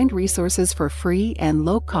 Find resources for free and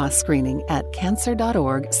low-cost screening at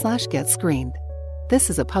cancer.org/getscreened. This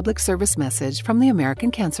is a public service message from the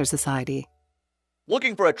American Cancer Society.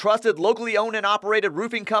 Looking for a trusted, locally owned and operated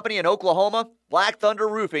roofing company in Oklahoma? Black Thunder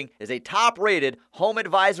Roofing is a top-rated Home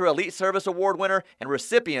Advisor Elite Service Award winner and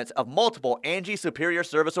recipients of multiple Angie Superior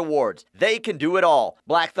Service Awards. They can do it all.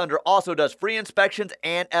 Black Thunder also does free inspections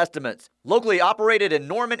and estimates. Locally operated in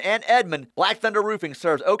Norman and Edmond, Black Thunder Roofing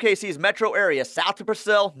serves OKC's metro area south to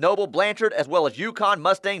Purcell, Noble, Blanchard, as well as Yukon,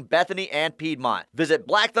 Mustang, Bethany, and Piedmont. Visit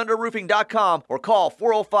blackthunderroofing.com or call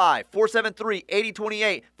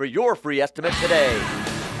 405-473-8028 for your free estimate today.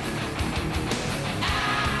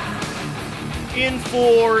 In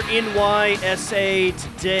for NYSA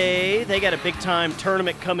today, they got a big-time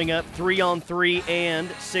tournament coming up, 3-on-3 and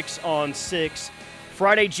 6-on-6.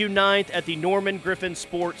 Friday, June 9th at the Norman Griffin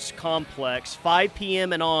Sports Complex, 5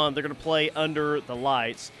 p.m. and on. They're going to play under the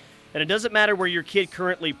lights. And it doesn't matter where your kid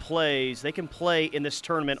currently plays. They can play in this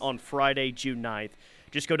tournament on Friday, June 9th.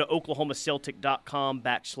 Just go to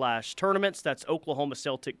oklahomaceltic.com/tournaments. That's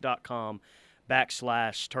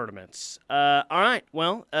oklahomaceltic.com/tournaments. All right,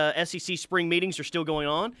 well, SEC spring meetings are still going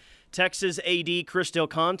on. Texas AD Chris Del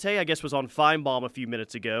Conte, I guess, was on Feinbaum a few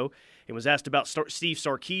minutes ago and was asked about Steve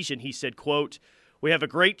Sarkisian. He said, quote, "We have a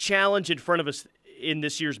great challenge in front of us in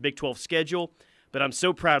this year's Big 12 schedule, but I'm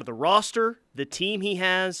so proud of the roster, the team he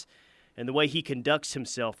has, and the way he conducts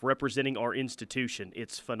himself representing our institution.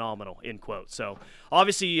 It's phenomenal," end quote. So,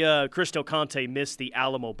 obviously, Chris Del Conte missed the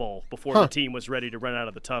Alamo Bowl before the team was ready to run out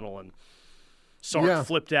of the tunnel, and Sark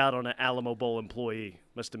flipped out on an Alamo Bowl employee.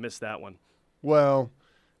 Must have missed that one. Well,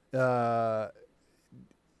 I'm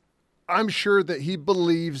sure that he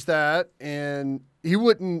believes that, and he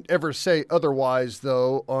wouldn't ever say otherwise,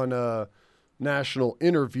 though, on a national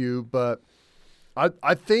interview. But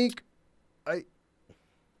I think,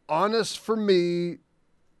 honest for me,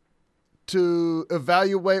 to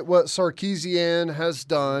evaluate what Sarkisian has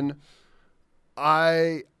done,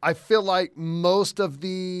 I feel like most of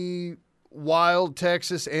the wild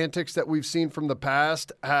Texas antics that we've seen from the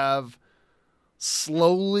past have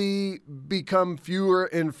slowly become fewer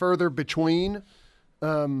and further between.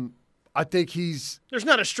 I think there's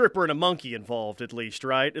not a stripper and a monkey involved, at least,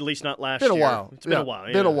 right? At least not last year. Been a while. It's been a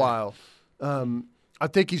while. Been a while. I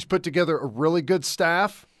think he's put together a really good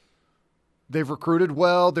staff. They've recruited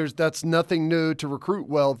well. That's nothing new to recruit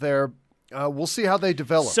well there. We'll see how they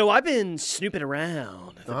develop. So I've been snooping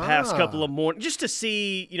around the past couple of mornings just to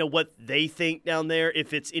see, what they think down there,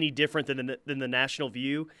 if it's any different than the national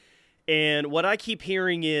view. And what I keep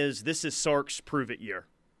hearing is this is Sark's prove-it year.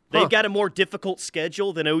 They've got a more difficult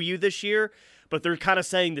schedule than OU this year, but they're kind of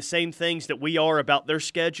saying the same things that we are about their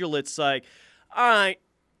schedule. It's like, all right,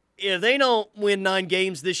 if they don't win 9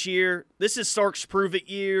 games this year, this is Sark's prove-it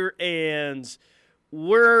year, and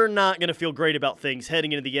we're not going to feel great about things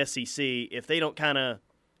heading into the SEC if they don't kind of,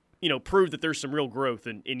 prove that there's some real growth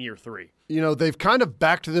in year 3. They've kind of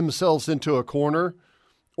backed themselves into a corner,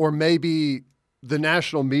 or maybe the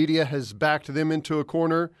national media has backed them into a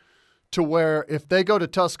corner to where if they go to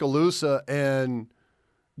Tuscaloosa and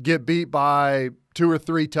get beat by 2 or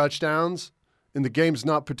 3 touchdowns and the game's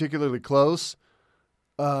not particularly close,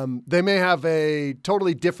 they may have a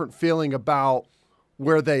totally different feeling about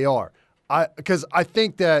where they are. Because I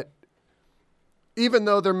think that even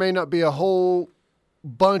though there may not be a whole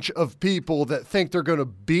bunch of people that think they're going to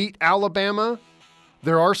beat Alabama,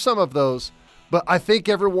 there are some of those, but I think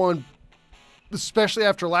everyone, especially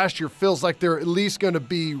after last year, feels like they're at least going to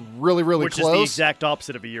be really, really close. Which is the exact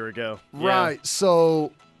opposite of a year ago. Right. Yeah.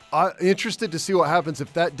 So I'm interested to see what happens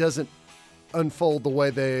if that doesn't unfold the way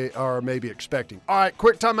they are maybe expecting. All right,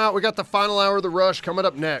 quick timeout. We got the final hour of the Rush coming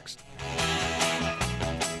up next.